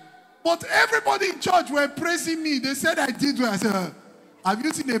 but everybody in church were praising me. They said I did well. I said, have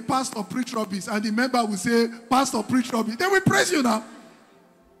you seen a pastor preach rubbish? And the member will say, pastor preach rubbish. They will praise you now.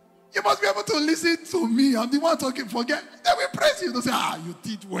 You must be able to listen to me. I'm the one talking. Forget. They will praise you. They say, you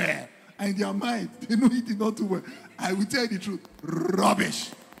did well. And in their mind, they know he did not do well. I will tell you the truth. Rubbish.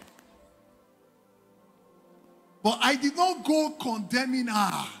 But I did not go condemning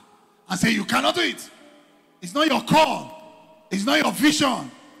her and say, you cannot do it. It's not your call. It's not your vision.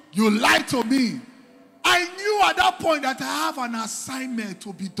 You lied to me. I knew at that point that I have an assignment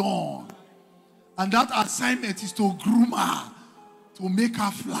to be done. And that assignment is to groom her, to make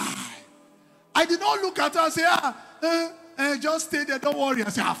her fly. I did not look at her and say, just stay there, don't worry. I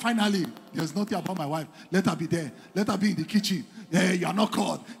said, finally, there's nothing about my wife. Let her be there. Let her be in the kitchen. Yeah, you're not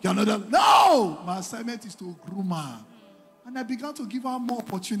called. You're not. No! My assignment is to groom her. And I began to give her more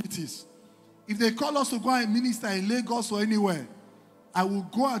opportunities. If they call us to go and minister in Lagos or anywhere, I will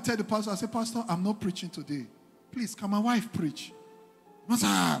go and tell the pastor, I say, Pastor, I'm not preaching today. Please, can my wife preach? I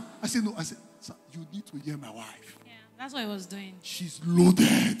said, no. I said, sir, you need to hear my wife. Yeah, that's what I was doing. She's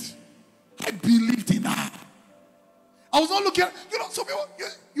loaded. I believed in her. I was not looking at, some people,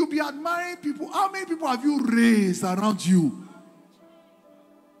 you'll be admiring people. How many people have you raised around you?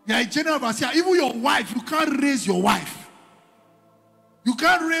 You're a general overseer. Even your wife, you can't raise your wife. You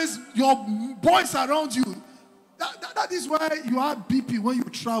can't raise your boys around you. That is why you are BP when you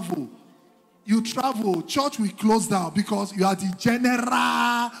travel. You travel, church will close down because you are the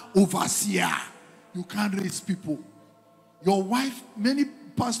general overseer. You can't raise people. Your wife, many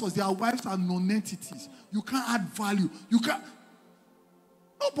pastors, their wives are non-entities. You can't add value. You can't.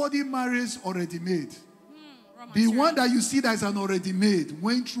 Nobody marries already made. The one that you see that is an already made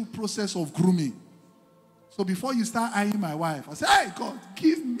went through process of grooming. So before you start eyeing my wife, I say, hey, God,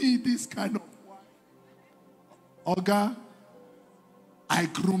 give me this kind of wife. Olga, I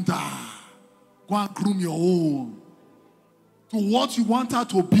groomed her. Go and groom your own. To what you want her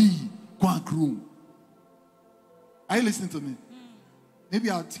to be, go and groom. Are you listening to me?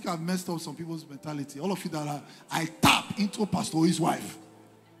 Maybe I think I've messed up some people's mentality. All of you that are, I tap into Pastor O's wife.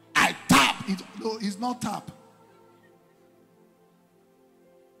 I tap into, no, it's not tap.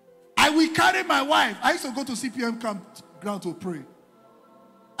 I will carry my wife. I used to go to CPM campground to pray.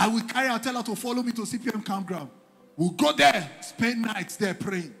 I will carry her, tell her to follow me to CPM campground. We'll go there, spend nights there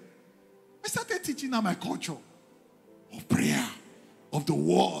praying. I started teaching her my culture of prayer, of the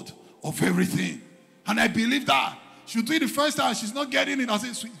word, of everything. And I believe that she'll do it the first time. She's not getting it. I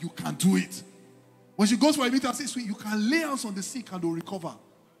say, sweet, you can do it. When she goes for a meeting, I say, sweet, you can lay hands on the sick and they'll recover.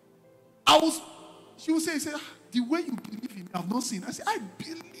 She will say, the way you believe in me, I've not seen. I say, I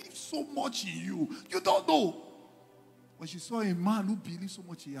believe so much in you. You don't know. When she saw a man who believed so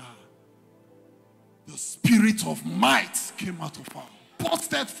much in her, the spirit of might came out of her.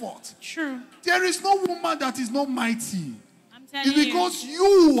 Busted forth. True. There is no woman that is not mighty. I'm telling you. It's because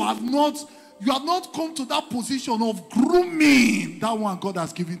you have not come to that position of grooming that one God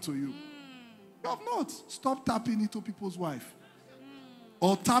has given to you. You have not. Stop tapping into people's wife.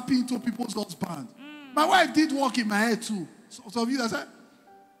 Or tapping into people's husband. My wife did work in my head too. Some of you that said,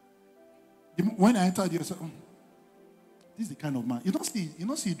 when I entered here, I said, this is the kind of man. You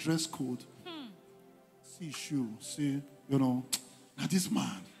don't see dress code. See shoe. See, now this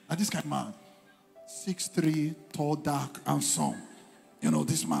man, this kind of man. 6'3", tall, dark, handsome.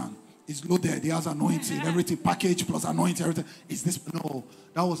 This man is loaded. He has anointing, everything, package plus anointing, everything. Is this? No,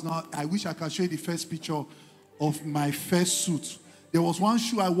 that was not. I wish I could show you the first picture of my first suit. There was one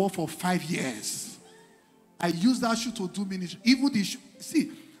shoe I wore for 5 years. I used that shoe to do ministry. Even the shoe.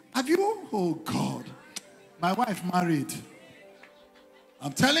 See, have you? Oh God, my wife married.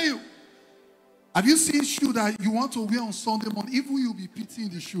 I'm telling you. Have you seen shoe that you want to wear on Sunday morning? Even you'll be pitying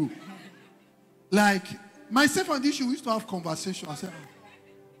the shoe. Like myself and this shoe, we used to have conversation. I said,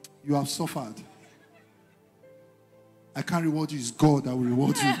 you have suffered. I can't reward you. It's God that will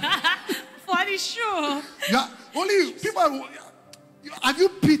reward you. For the shoe. Yeah, only people. Have you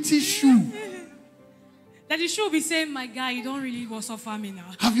pity shoe? That the shoe will be saying, my guy, you don't really go suffer me now.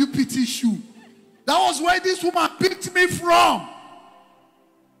 Have you pity shoe? That was where this woman picked me from.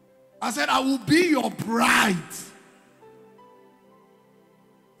 I said, I will be your bride.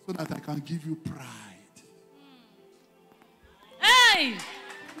 So that I can give you pride. Hey!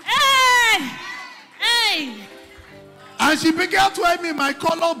 Hey! Hey! And she began to help me my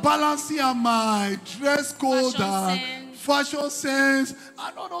color balancing and my dress code and fashion sense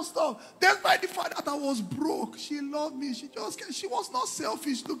and all those stuff. Despite the fact that I was broke, she loved me. She was not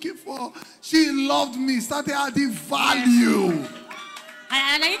selfish looking for. She loved me, started adding value. Yes.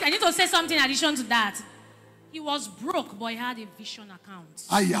 And I need to say something in addition to that. He was broke, but he had a vision account.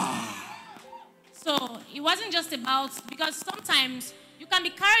 Aya. So it wasn't just about, because sometimes you can be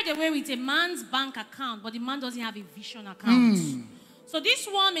carried away with a man's bank account, but the man doesn't have a vision account. So this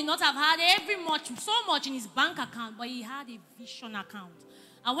one may not have had so much in his bank account, but he had a vision account.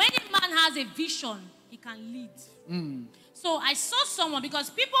 And when a man has a vision, he can lead. So I saw someone, because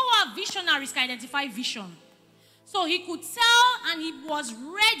people who are visionaries can identify vision. So he could tell, and he was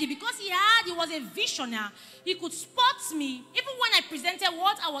ready because he was a visionary. He could spot me. Even when I presented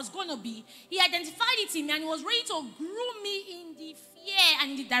what I was going to be, he identified it in me, and he was ready to groom me in the fear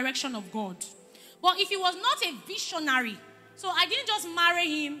and in the direction of God. But if he was not a visionary, so I didn't just marry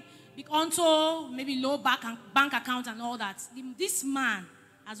him onto maybe low bank account and all that. This man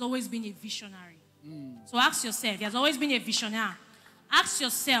has always been a visionary. So ask yourself, he has always been a visionary. Ask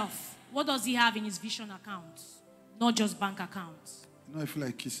yourself, what does he have in his vision account? Not just bank accounts. You know, I feel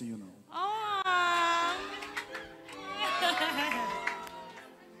like kissing you now. Oh.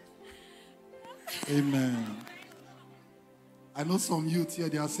 Amen. I know some youth here,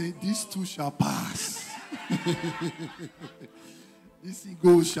 they are saying, these two shall pass. This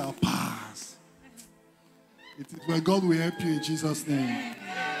ego shall pass. It is where God will help you in Jesus' name.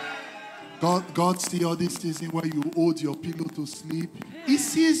 God sees all these things where you hold your pillow to sleep. He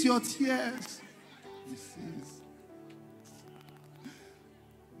sees your tears. He sees.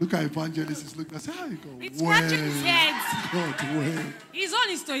 Look at evangelist. Look at how you go. He's scratching his head. God, when? He's on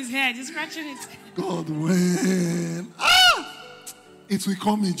his to his head. He's scratching it. God, when? It will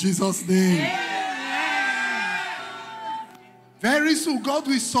come in Jesus' name. Amen. Very soon, God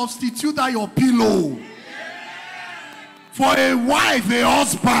will substitute that your pillow for a wife, a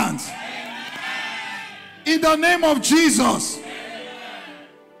husband. In the name of Jesus.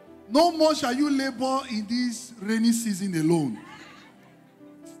 No more shall you labor in this rainy season alone.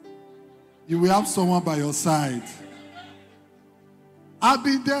 You will have someone by your side. I've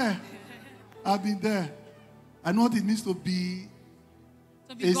been there. I've been there. I know what it means to be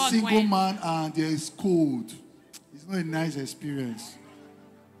a single man and there is cold. It's not a nice experience.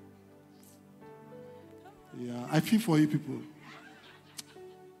 Yeah, I feel for you people.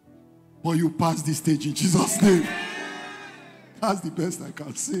 But you pass this stage in Jesus' name. That's the best I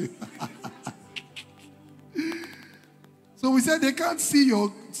can say. So we said they can't see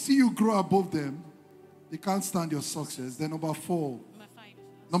you grow above them. They can't stand your success. Then number 4.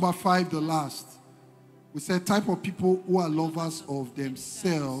 Number 5, the last. We said type of people who are lovers of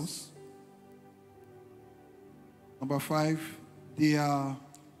themselves. Number 5, they are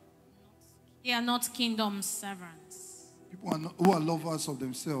not kingdom servants. People who are lovers of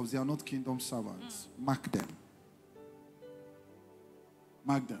themselves, they are not kingdom servants. Mark them.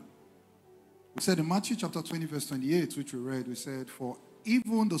 Mark them. We said in Matthew chapter 20, verse 28, which we read, we said, for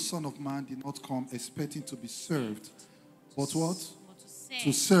even the Son of Man did not come expecting to be served, but what?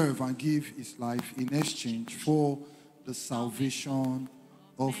 To serve and give his life in exchange for the salvation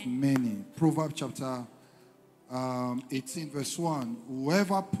of many. Proverbs chapter 18, verse 1.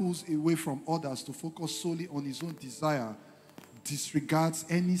 Whoever pulls away from others to focus solely on his own desire disregards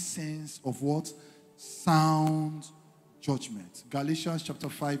any sense of what? Sound judgment. Galatians chapter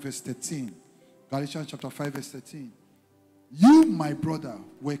 5, verse 13. Galatians chapter 5, verse 13. You, my brother,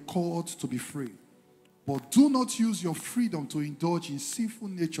 were called to be free. But do not use your freedom to indulge in sinful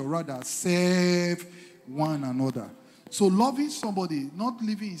nature. Rather, serve one another. So loving somebody, not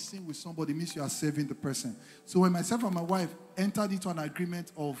living in sin with somebody, means you are serving the person. So when myself and my wife entered into an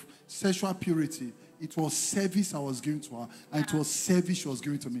agreement of sexual purity, it was service I was giving to her, and it was service she was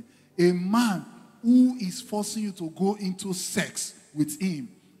giving to me. A man who is forcing you to go into sex with him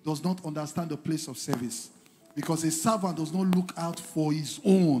does not understand the place of service. Because a servant does not look out for his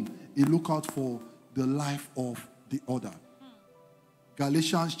own. He looks out for the life of the other.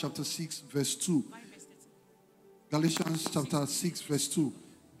 Galatians chapter 6, verse 2. Galatians chapter 6, verse 2.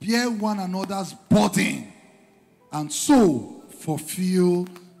 Bear one another's burden, and so fulfill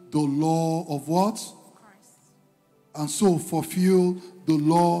the law of what? Christ. And so fulfill the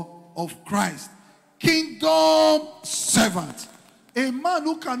law of Christ. Kingdom servant. A man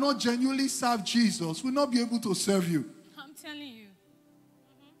who cannot genuinely serve Jesus will not be able to serve you. I'm telling you.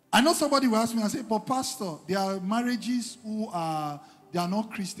 I know somebody will ask me and say, but pastor, there are marriages they are not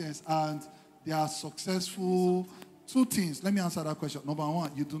Christians and they are successful. 2 things. Let me answer that question. Number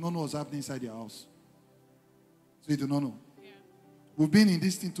 1, you do not know what's happening inside your house. So you do not know. Yeah. We've been in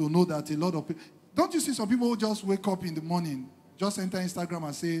this thing to know that a lot of people. Don't you see some people who just wake up in the morning, just enter Instagram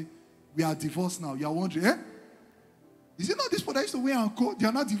and say, we are divorced now. You are wondering, is it not this for that used to wear and coat? They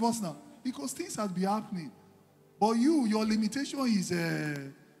are not divorced now. Because things have been happening. But your limitation is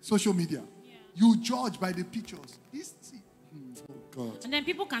social media. Yeah. You judge by the pictures. Oh God. And then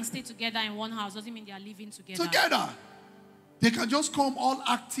people can stay together in one house. Doesn't mean they are living together. Together. They can just come all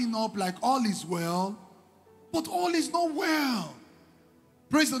acting up like all is well, but all is not well.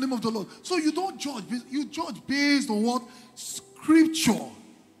 Praise the name of the Lord. So you don't judge. You judge based on what? Scripture.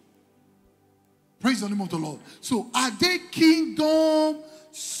 Praise the name of the Lord. So are they kingdom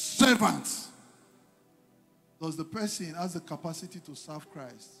servants? Does the person has the capacity to serve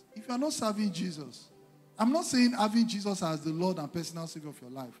Christ? If you are not serving Jesus, I'm not saying having Jesus as the Lord and personal Savior of your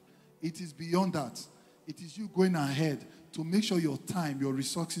life. It is beyond that. It is you going ahead to make sure your time, your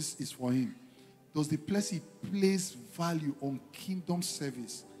resources is for Him. Does the person place value on kingdom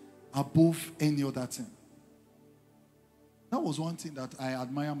service above any other thing? That was one thing that I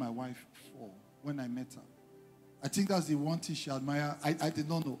admire my wife for when I met her. I think that's the one thing she admired. I did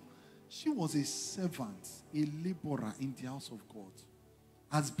not know. She was a servant, a laborer in the house of God.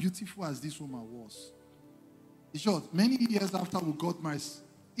 As beautiful as this woman was. In short, many years after we got married,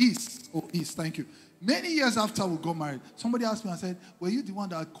 thank you. Many years after we got married, somebody asked me and said, were you the one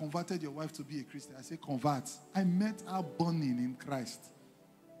that converted your wife to be a Christian? I said, convert. I met her burning in Christ.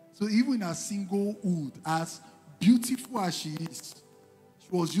 So even in her singlehood, as beautiful as she is, she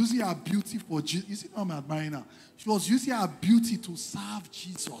was using her beauty for Jesus. You see how I'm admiring her? She was using her beauty to serve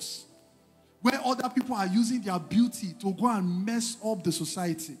Jesus. Where other people are using their beauty to go and mess up the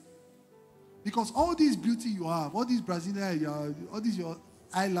society. Because all this beauty you have, all these Brazilian, all these your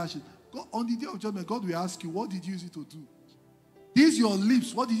eyelashes, God, on the day of judgment, God will ask you, what did you use it to do? These your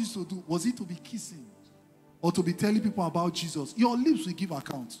lips, what did you use to do? Was it to be kissing? Or to be telling people about Jesus? Your lips will give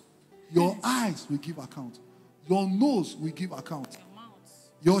account. Your eyes will give account. Your nose will give account.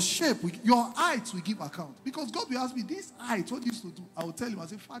 Your shape, your height will give account. Because God will ask me, this height, what you used to do? I will tell him, I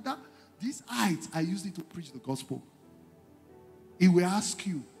say, Father, this height, I used it to preach the gospel. He will ask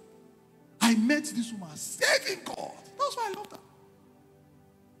you, I met this woman saving God. That's why I love that.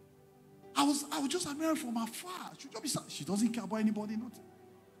 I was just admiring from afar. She doesn't care about anybody, nothing.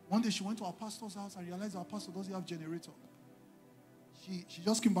 One day she went to our pastor's house and realized our pastor doesn't have generator. She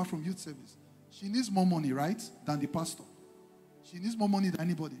just came back from youth service. She needs more money, right, than the pastor. She needs more money than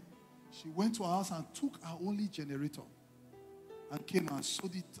anybody. She went to our house and took her only generator and came and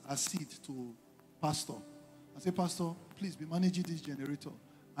sold it as seed to pastor. I said, Pastor, please be managing this generator.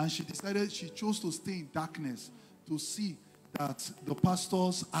 And she decided she chose to stay in darkness to see that the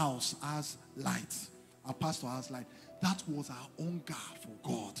pastor's house has light. Our pastor has light. That was our hunger for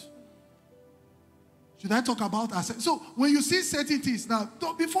God. Should I talk about ourselves? So when you see certain things, now,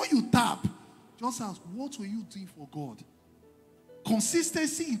 before you tap, just ask, what were you doing for God?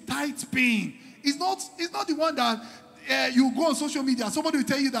 Consistency in tight pain. It's not the one that you go on social media, somebody will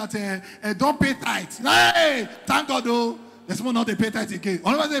tell you that don't pay tithe. Hey, thank God though. There's more not they pay tithe again.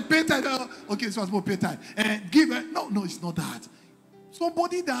 Otherwise they pay tithe. Okay, so it's more pay tithe. And give. No, it's not that.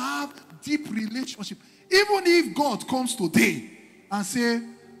 Somebody that have deep relationship. Even if God comes today and say,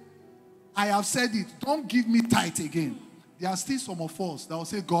 I have said it, don't give me tithe again. There are still some of us that will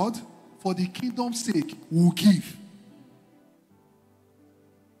say, God, for the kingdom's sake, we'll give.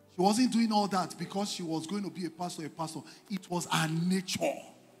 She wasn't doing all that because she was going to be a pastor. It was her nature.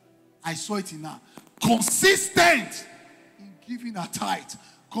 I saw it in her. Consistent in giving her tithe.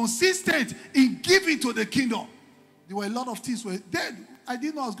 Consistent in giving to the kingdom. There were a lot of things where then I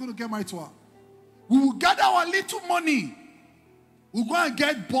didn't know I was going to get married to her. We will gather our little money. We'll go and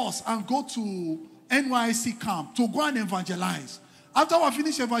get bus and go to NYC camp to go and evangelize. After we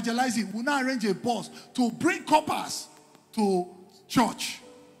finish evangelizing, we'll now arrange a bus to bring coppers to church.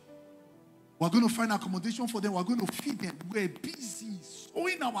 We're going to find accommodation for them. We're going to feed them. We're busy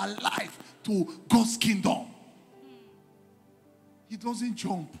sowing our life to God's kingdom. He doesn't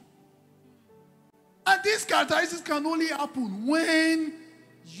jump. And these characteristics can only happen when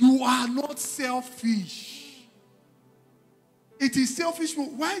you are not selfish. It is selfish.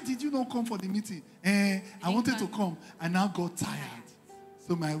 Why did you not come for the meeting? I wanted to come. I now got tired.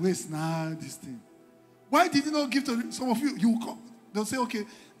 So my waist now this thing. Why did you not give to some of you? You come. They'll say, okay,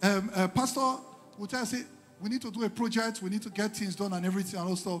 Pastor will tell you, say, we need to do a project. We need to get things done and everything and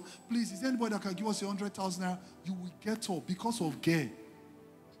all stuff. Please, is there anybody that can give us 100,000 naira? You will get up because of girl.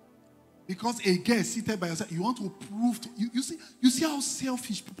 Because a girl is seated by yourself. You want to prove to you see how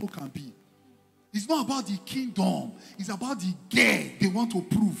selfish people can be. It's not about the kingdom. It's about the girl they want to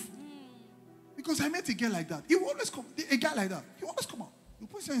prove. Because I met a girl like that. He will always come. A guy like that. He will always come out. You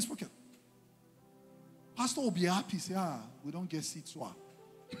put it in his pocket. Pastor will be happy. Say, we don't get seats. So,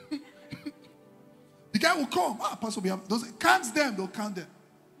 the guy will come. Pastor will be happy. Those count them. They'll count them.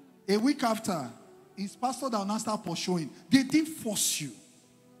 A week after, his pastor that will now start pursuing. They didn't force you.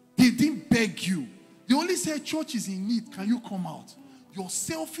 They didn't beg you. They only said, church is in need. Can you come out? Your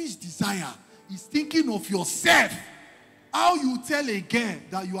selfish desire is thinking of yourself. How you tell a girl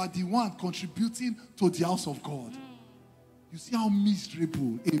that you are the one contributing to the house of God. You see how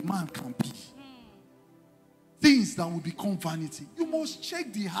miserable a man can be. Things that will become vanity. You must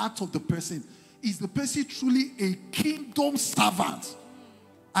check the heart of the person. Is the person truly a kingdom servant?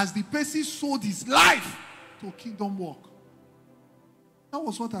 As the person sold his life to kingdom work. That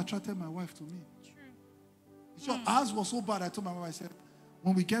was what attracted my wife to me. True. Her house was so bad, I told my wife, I said,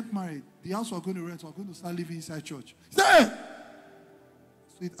 when we get married, the house we're going to rent, we're going to start living inside church. She said, hey!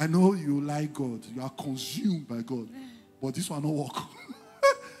 Sweet, I know you like God. You are consumed by God. But this will not work.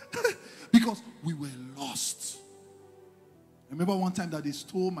 Because we were lost. I remember one time that they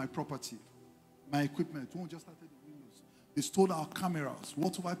stole my property, my equipment. One just started the windows. They stole our cameras,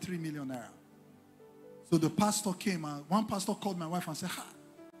 worth over 3 million naira. So the pastor came, and one pastor called my wife and said,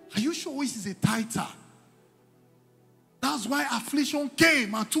 are you sure this is a tither? That's why affliction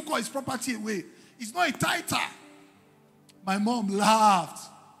came and took all his property away. It's not a tither. My mom laughed.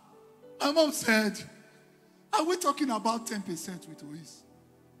 My mom said, are we talking about 10% with Ois?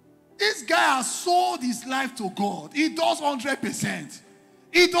 This guy has sold his life to God. He does 100%.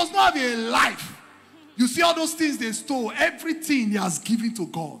 He does not have a life. You see all those things they stole, everything he has given to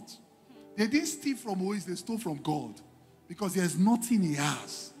God. They didn't steal from Ois, they stole from God. Because there's nothing he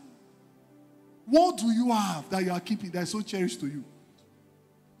has. What do you have that you are keeping that is so cherished to you?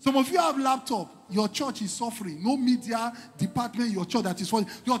 Some of you have laptop. Your church is suffering. No media department in your church that is suffering.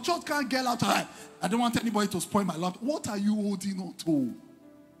 Your church can't get out. I don't want anybody to spoil my laptop. What are you holding on to?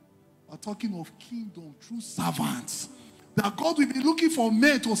 We're talking of kingdom, true servants. That God will be looking for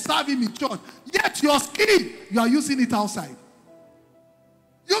men to serve him in church. Yet your skill, you are using it outside.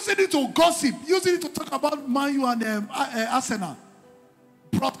 Using it to gossip. Using it to talk about Man U and Arsenal.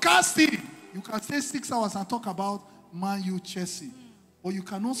 Broadcasting. You can stay 6 hours and talk about Man U, Chelsea. But you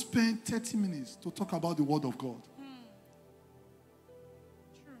cannot spend 30 minutes to talk about the word of God.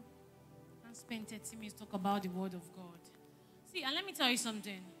 True. And spend 30 minutes to talk about the word of God. See, and let me tell you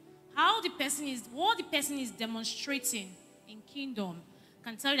something. What the person is demonstrating in kingdom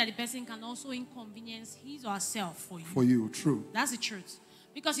can tell you that the person can also inconvenience his or herself for you. For you, true. That's the truth.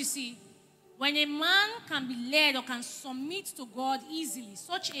 Because you see, when a man can be led or can submit to God easily,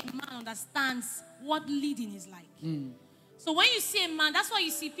 such a man understands what leading is like. So when you see a man, that's why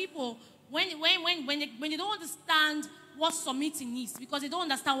you see people, when they don't understand what submitting is, because they don't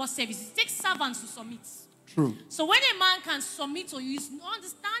understand what service is. It takes servants to submit. True. So when a man can submit to you, he's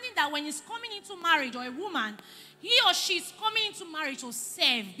understanding that when he's coming into marriage, or a woman, he or she is coming into marriage to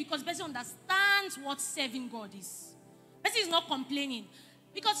serve, because the person understands what serving God is. The person is not complaining.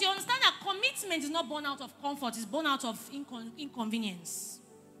 Because you understand that commitment is not born out of comfort, it's born out of inconvenience.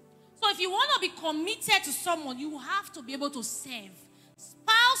 So if you want to be committed to someone, you have to be able to serve.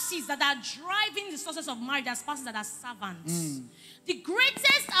 Spouses that are driving the success of marriage are spouses that are servants. The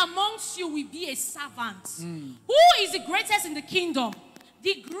greatest amongst you will be a servant. Who is the greatest in the kingdom?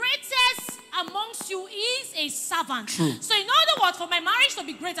 The greatest amongst you is a servant. True. So in other words, for my marriage to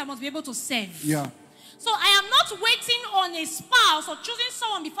be great, I must be able to serve. Yeah. So I am not waiting on a spouse or choosing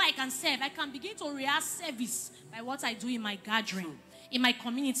someone before I can serve. I can begin to rehearse service by what I do in my gathering, in my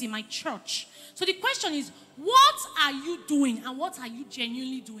community, in my church. So the question is, what are you doing and what are you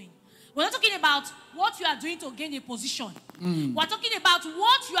genuinely doing? We're not talking about what you are doing to gain a position. We're talking about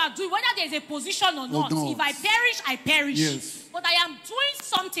what you are doing, whether there's a position or not. If I perish, I perish. Yes. But I am doing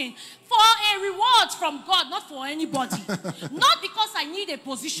something for a reward from God, not for anybody. Not because I need a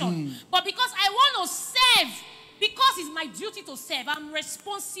position, but because I want to serve. Because it's my duty to serve. I'm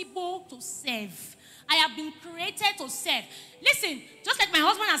responsible to serve. I have been created to serve. Listen, just like my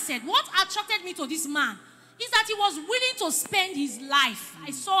husband has said, what attracted me to this man is that he was willing to spend his life.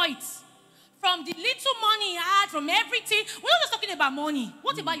 I saw it. From the little money he had, from everything. We're not just talking about money.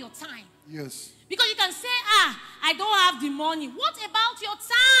 What about your time? Yes. Because you can say, I don't have the money. What about your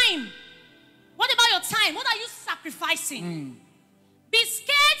time? What about your time? What are you sacrificing? Be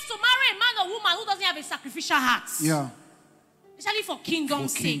scared to marry a man or woman who doesn't have a sacrificial heart. Yeah. Especially for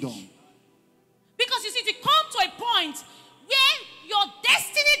kingdom's sake. Kingdom. Because you see, to come to a point where your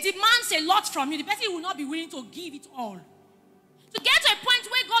destiny demands a lot from you, the person will not be willing to give it all. To get to a point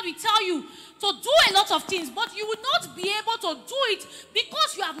where God will tell you to do a lot of things, but you will not be able to do it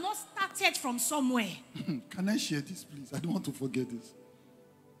because you have not started from somewhere. Can I share this, please? I don't want to forget this.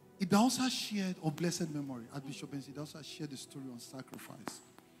 It also shared of blessed memory. Archbishop Benson, it also shared the story on sacrifice.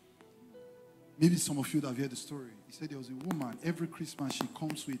 Maybe some of you that have heard the story. He said there was a woman, every Christmas she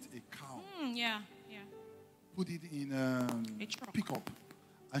comes with a cow. Yeah. Put it in a pickup.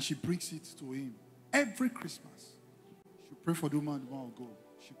 And she brings it to him every Christmas. She pray for the woman will go.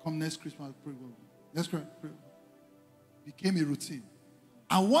 She come next Christmas, pray. Next Christmas, pray. Became a routine.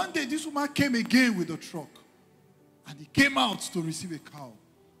 And one day this woman came again with a truck. And he came out to receive a cow.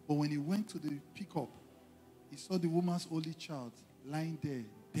 But when he went to the pickup, he saw the woman's only child lying there,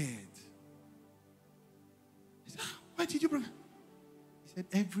 dead. He said, why did you bring her? He said,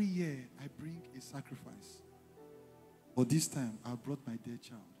 every year I bring a sacrifice. But this time I brought my dead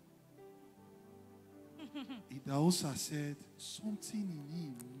child. It also said something in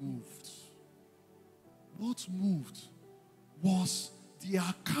him moved. What moved was the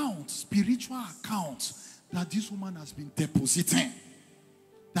account, spiritual account, that this woman has been depositing.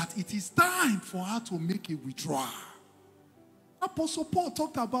 That it is time for her to make a withdrawal. Apostle Paul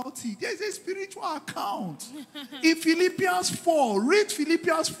talked about it. There is a spiritual account. In Philippians 4, read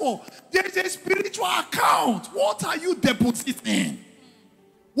Philippians 4. There is a spiritual account. What are you depositing?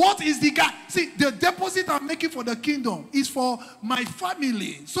 What is the guy? See, the deposit I'm making for the kingdom is for my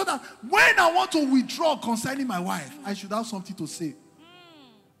family. So that when I want to withdraw concerning my wife, I should have something to say.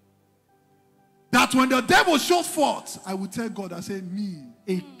 That when the devil shows forth, I will tell God, I say, me,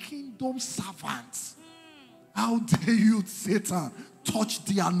 a kingdom servant. How dare you, Satan, touch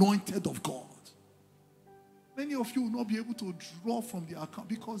the anointed of God? Many of you will not be able to draw from the account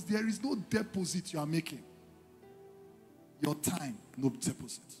because there is no deposit you are making. Your time, no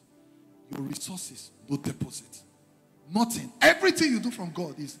deposit. Your resources, no deposit. Nothing. Everything you do from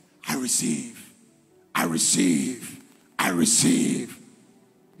God is, I receive. I receive. I receive.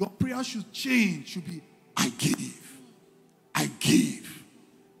 Your prayer should change. Should be, I give. I give.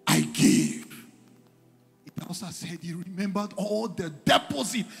 I give. It also said he remembered all the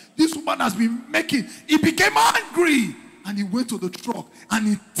deposit this woman has been making. He became angry. And he went to the truck. And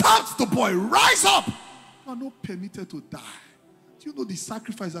he tapped the boy, rise up. You are not permitted to die. Do you know the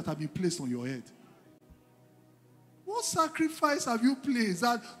sacrifice that have been placed on your head? What sacrifice have you placed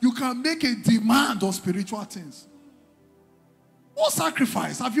that you can make a demand on spiritual things? What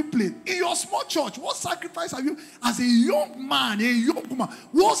sacrifice have you played in your small church? What sacrifice have you, as a young man, a young woman,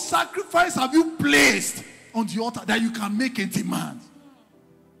 what sacrifice have you placed on the altar that you can make a demand?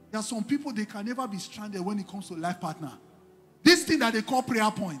 There are some people, they can never be stranded when it comes to life partner. This thing that they call prayer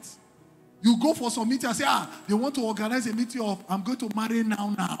points. You go for some meeting and say, they want to organize a meeting of, I'm going to marry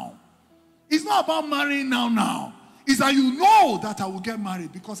now. It's not about marrying now. It's that you know that I will get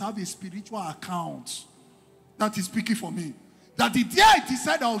married because I have a spiritual account that is speaking for me. That the day I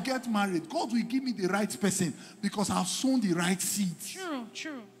decide I will get married, God will give me the right person because I have sown the right seeds.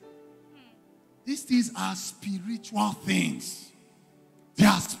 True. These things are spiritual things. They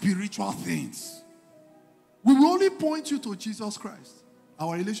are spiritual things. We will only point you to Jesus Christ.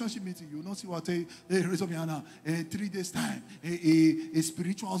 Our relationship meeting, you will not see what raise up your hand. 3 days time, a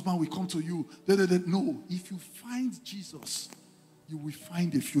spiritual husband will come to you. No, if you find Jesus, you will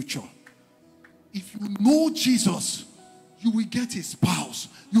find a future. If you know Jesus, you will get a spouse.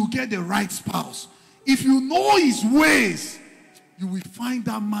 You will get the right spouse. If you know his ways, you will find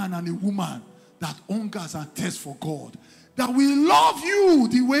that man and a woman that hungers and thirsts for God. That will love you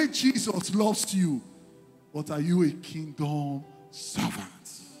the way Jesus loves you. But are you a kingdom servant?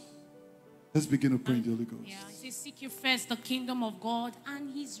 Let's begin to pray in the Holy Ghost. Yeah, it says, seek you first the kingdom of God and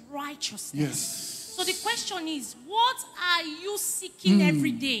his righteousness. Yes. So the question is, what are you seeking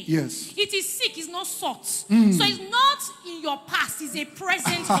every day? Yes. It is seek, it's not sought. So it's not in your past, it's a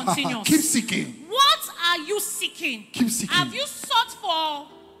present continuous. Keep seeking. What are you seeking? Keep seeking. Have you sought for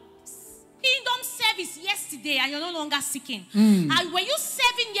kingdom service yesterday and you're no longer seeking? And were you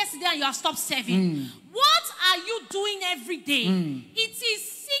serving yesterday and you have stopped serving? What are you doing every day? It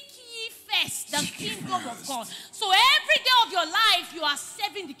is seek ye first the kingdom of God. So every day of your life you are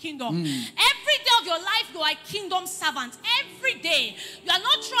serving the kingdom. Every day of your life you are a kingdom servant. Every day you are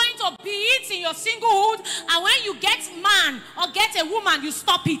not trying to be it in your singlehood, and when you get man or get a woman you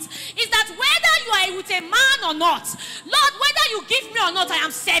stop it. It's that whether you are with a man or not, Lord, whether you give me or not, I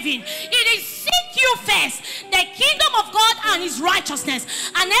am serving. It is seek you first the kingdom of God and his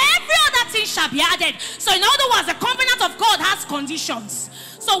righteousness, and every other thing shall be added. So in other words, the covenant of God has conditions.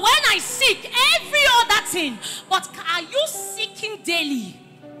 So when I seek every other thing, but are you seeking daily?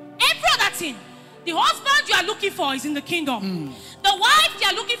 Every other thing. The husband you are looking for is in the kingdom. The wife you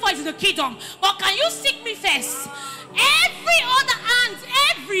are looking for is in the kingdom. But can you seek me first? Every other and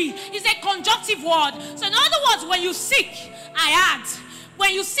every is a conjunctive word. So in other words, when you seek, I add.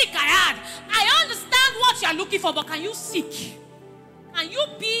 When you seek, I add. I understand what you are looking for, but can you seek? Can you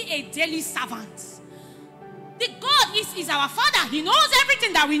be a daily servant? The God is our Father. He knows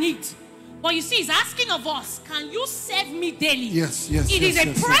everything that we need. But you see, he's asking of us, can you serve me daily? Yes. It is a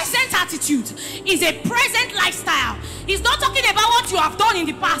present attitude. It's a present lifestyle. He's not talking about what you have done in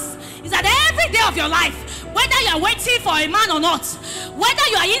the past. It's that every day of your life, whether you are waiting for a man or not, whether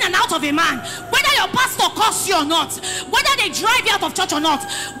you are in and out of a man, whether your pastor calls you or not, whether they drive you out of church or not,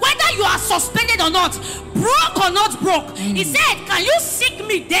 whether you are suspended or not, broke or not broke, he said, can you seek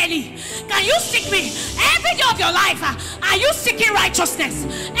me daily? Can you seek me? Every day of your life, are you seeking righteousness?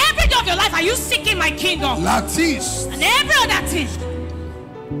 Every day of your life, are you seeking my kingdom? Latis. And every other thing.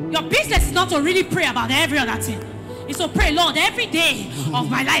 Your business is not to really pray about every other thing. It's to pray, Lord, every day of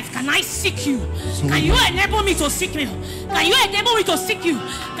my life, can I seek you? Can you enable me to seek you? Can you enable me to seek you?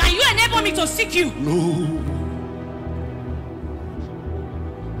 Can you enable me to seek you?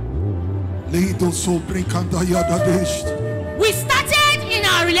 We started in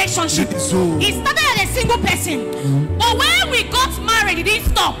our relationship. It started as a single person. But when we got married, it didn't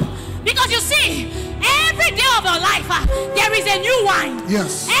stop. Because you see, every day of your life, there is a new wine.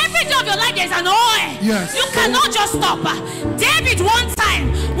 Yes. Every day of your life, there's an oil. Yes. You cannot just stop. David one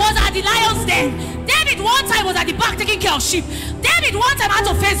time was at the lion's den. David one time was at the back taking care of sheep. David one time had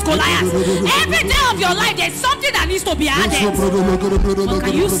to face Goliath. Every day of your life, there's something that needs to be added. But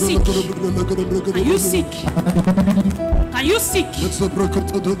can you seek? Can you seek? Can you seek?